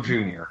with Dale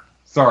Jr.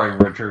 Sorry,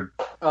 Richard.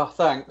 Oh,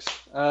 thanks.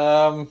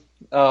 I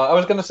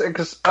was going to say,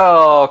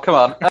 come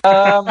on.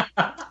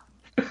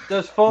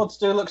 Those Fords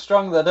do look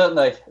strong there, don't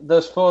they?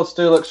 Those Fords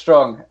do look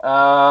strong.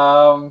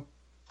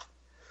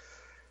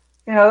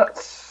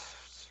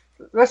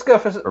 Let's go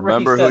for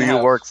Remember Ricky who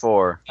you work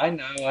for. I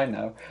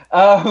know.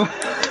 I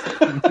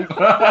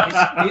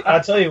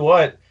tell you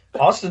what,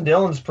 Austin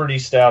Dillon's pretty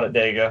stout at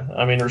Dega.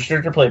 I mean,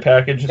 restrictor plate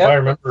package, if I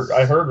remember,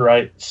 I heard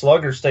right,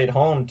 Slugger stayed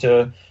home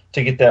to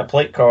get that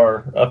plate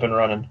car up and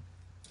running.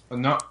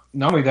 Not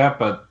only that,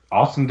 but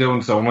Austin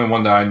Dillon's the only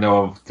one that I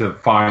know of to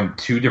find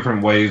two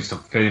different ways to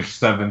finish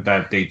seventh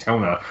at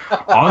Daytona,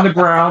 on the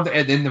ground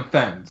and in the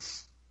fence.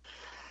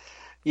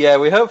 Yeah,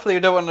 we hopefully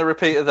don't want a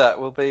repeat of that.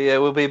 We'll be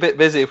a bit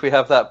busy if we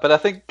have that. But I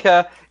think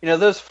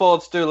those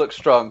Fords do look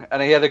strong,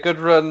 and he had a good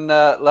run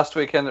last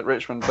weekend at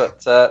Richmond.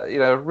 But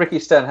Ricky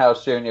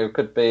Stenhouse Jr.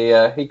 could be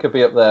up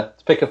there to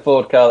pick a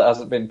Ford car that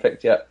hasn't been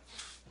picked yet.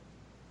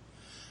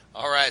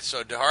 All right,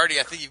 so DeHardy,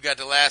 I think you've got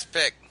the last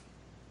pick.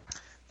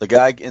 The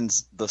guy in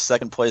the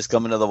second place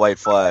coming to the white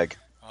flag.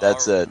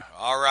 That's it.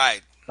 All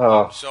right.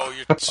 Oh. So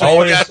you got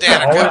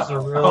Danica. Always a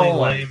really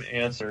lame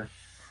answer.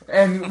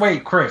 And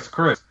wait, Chris.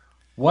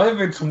 What if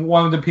it's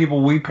one of the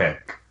people we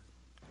pick?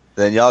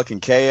 Then y'all can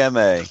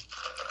KMA.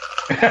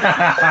 All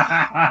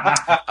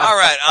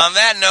right. On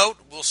that note,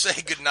 we'll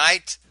say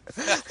goodnight.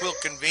 We'll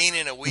convene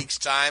in a week's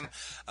time.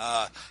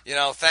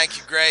 Thank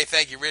you, Gray.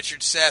 Thank you,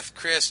 Richard, Seth,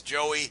 Chris,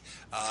 Joey.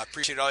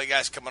 Appreciate all you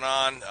guys coming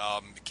on.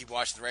 Keep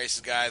watching the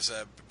races, guys.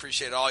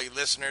 Appreciate all you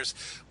listeners.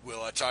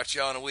 We'll talk to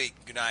y'all in a week.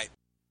 Good night.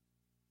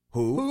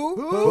 Who?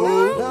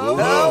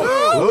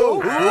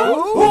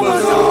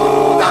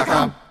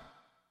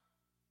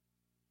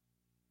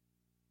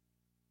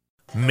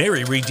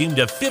 Mary redeemed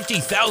a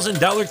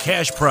 $50,000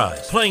 cash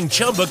prize playing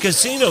Chumba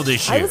Casino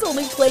this year. I was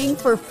only playing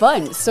for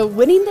fun, so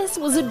winning this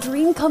was a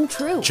dream come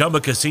true.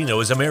 Chumba Casino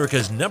is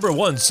America's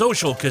 #1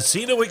 social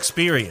casino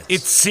experience.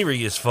 It's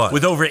serious fun.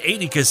 With over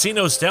 80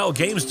 casino-style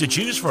games to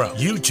choose from,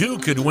 you too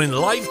could win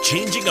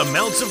life-changing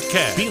amounts of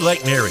cash. Be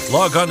like Mary.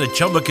 Log on to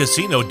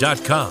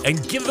ChumbaCasino.com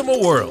and give them a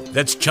whirl.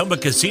 That's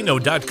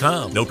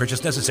ChumbaCasino.com. No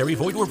purchase necessary.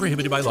 Void or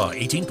prohibited by law.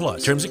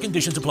 18+. Terms and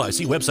conditions apply.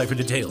 See website for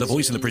details. The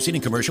voice in the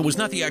preceding commercial was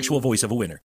not the actual voice of a winner.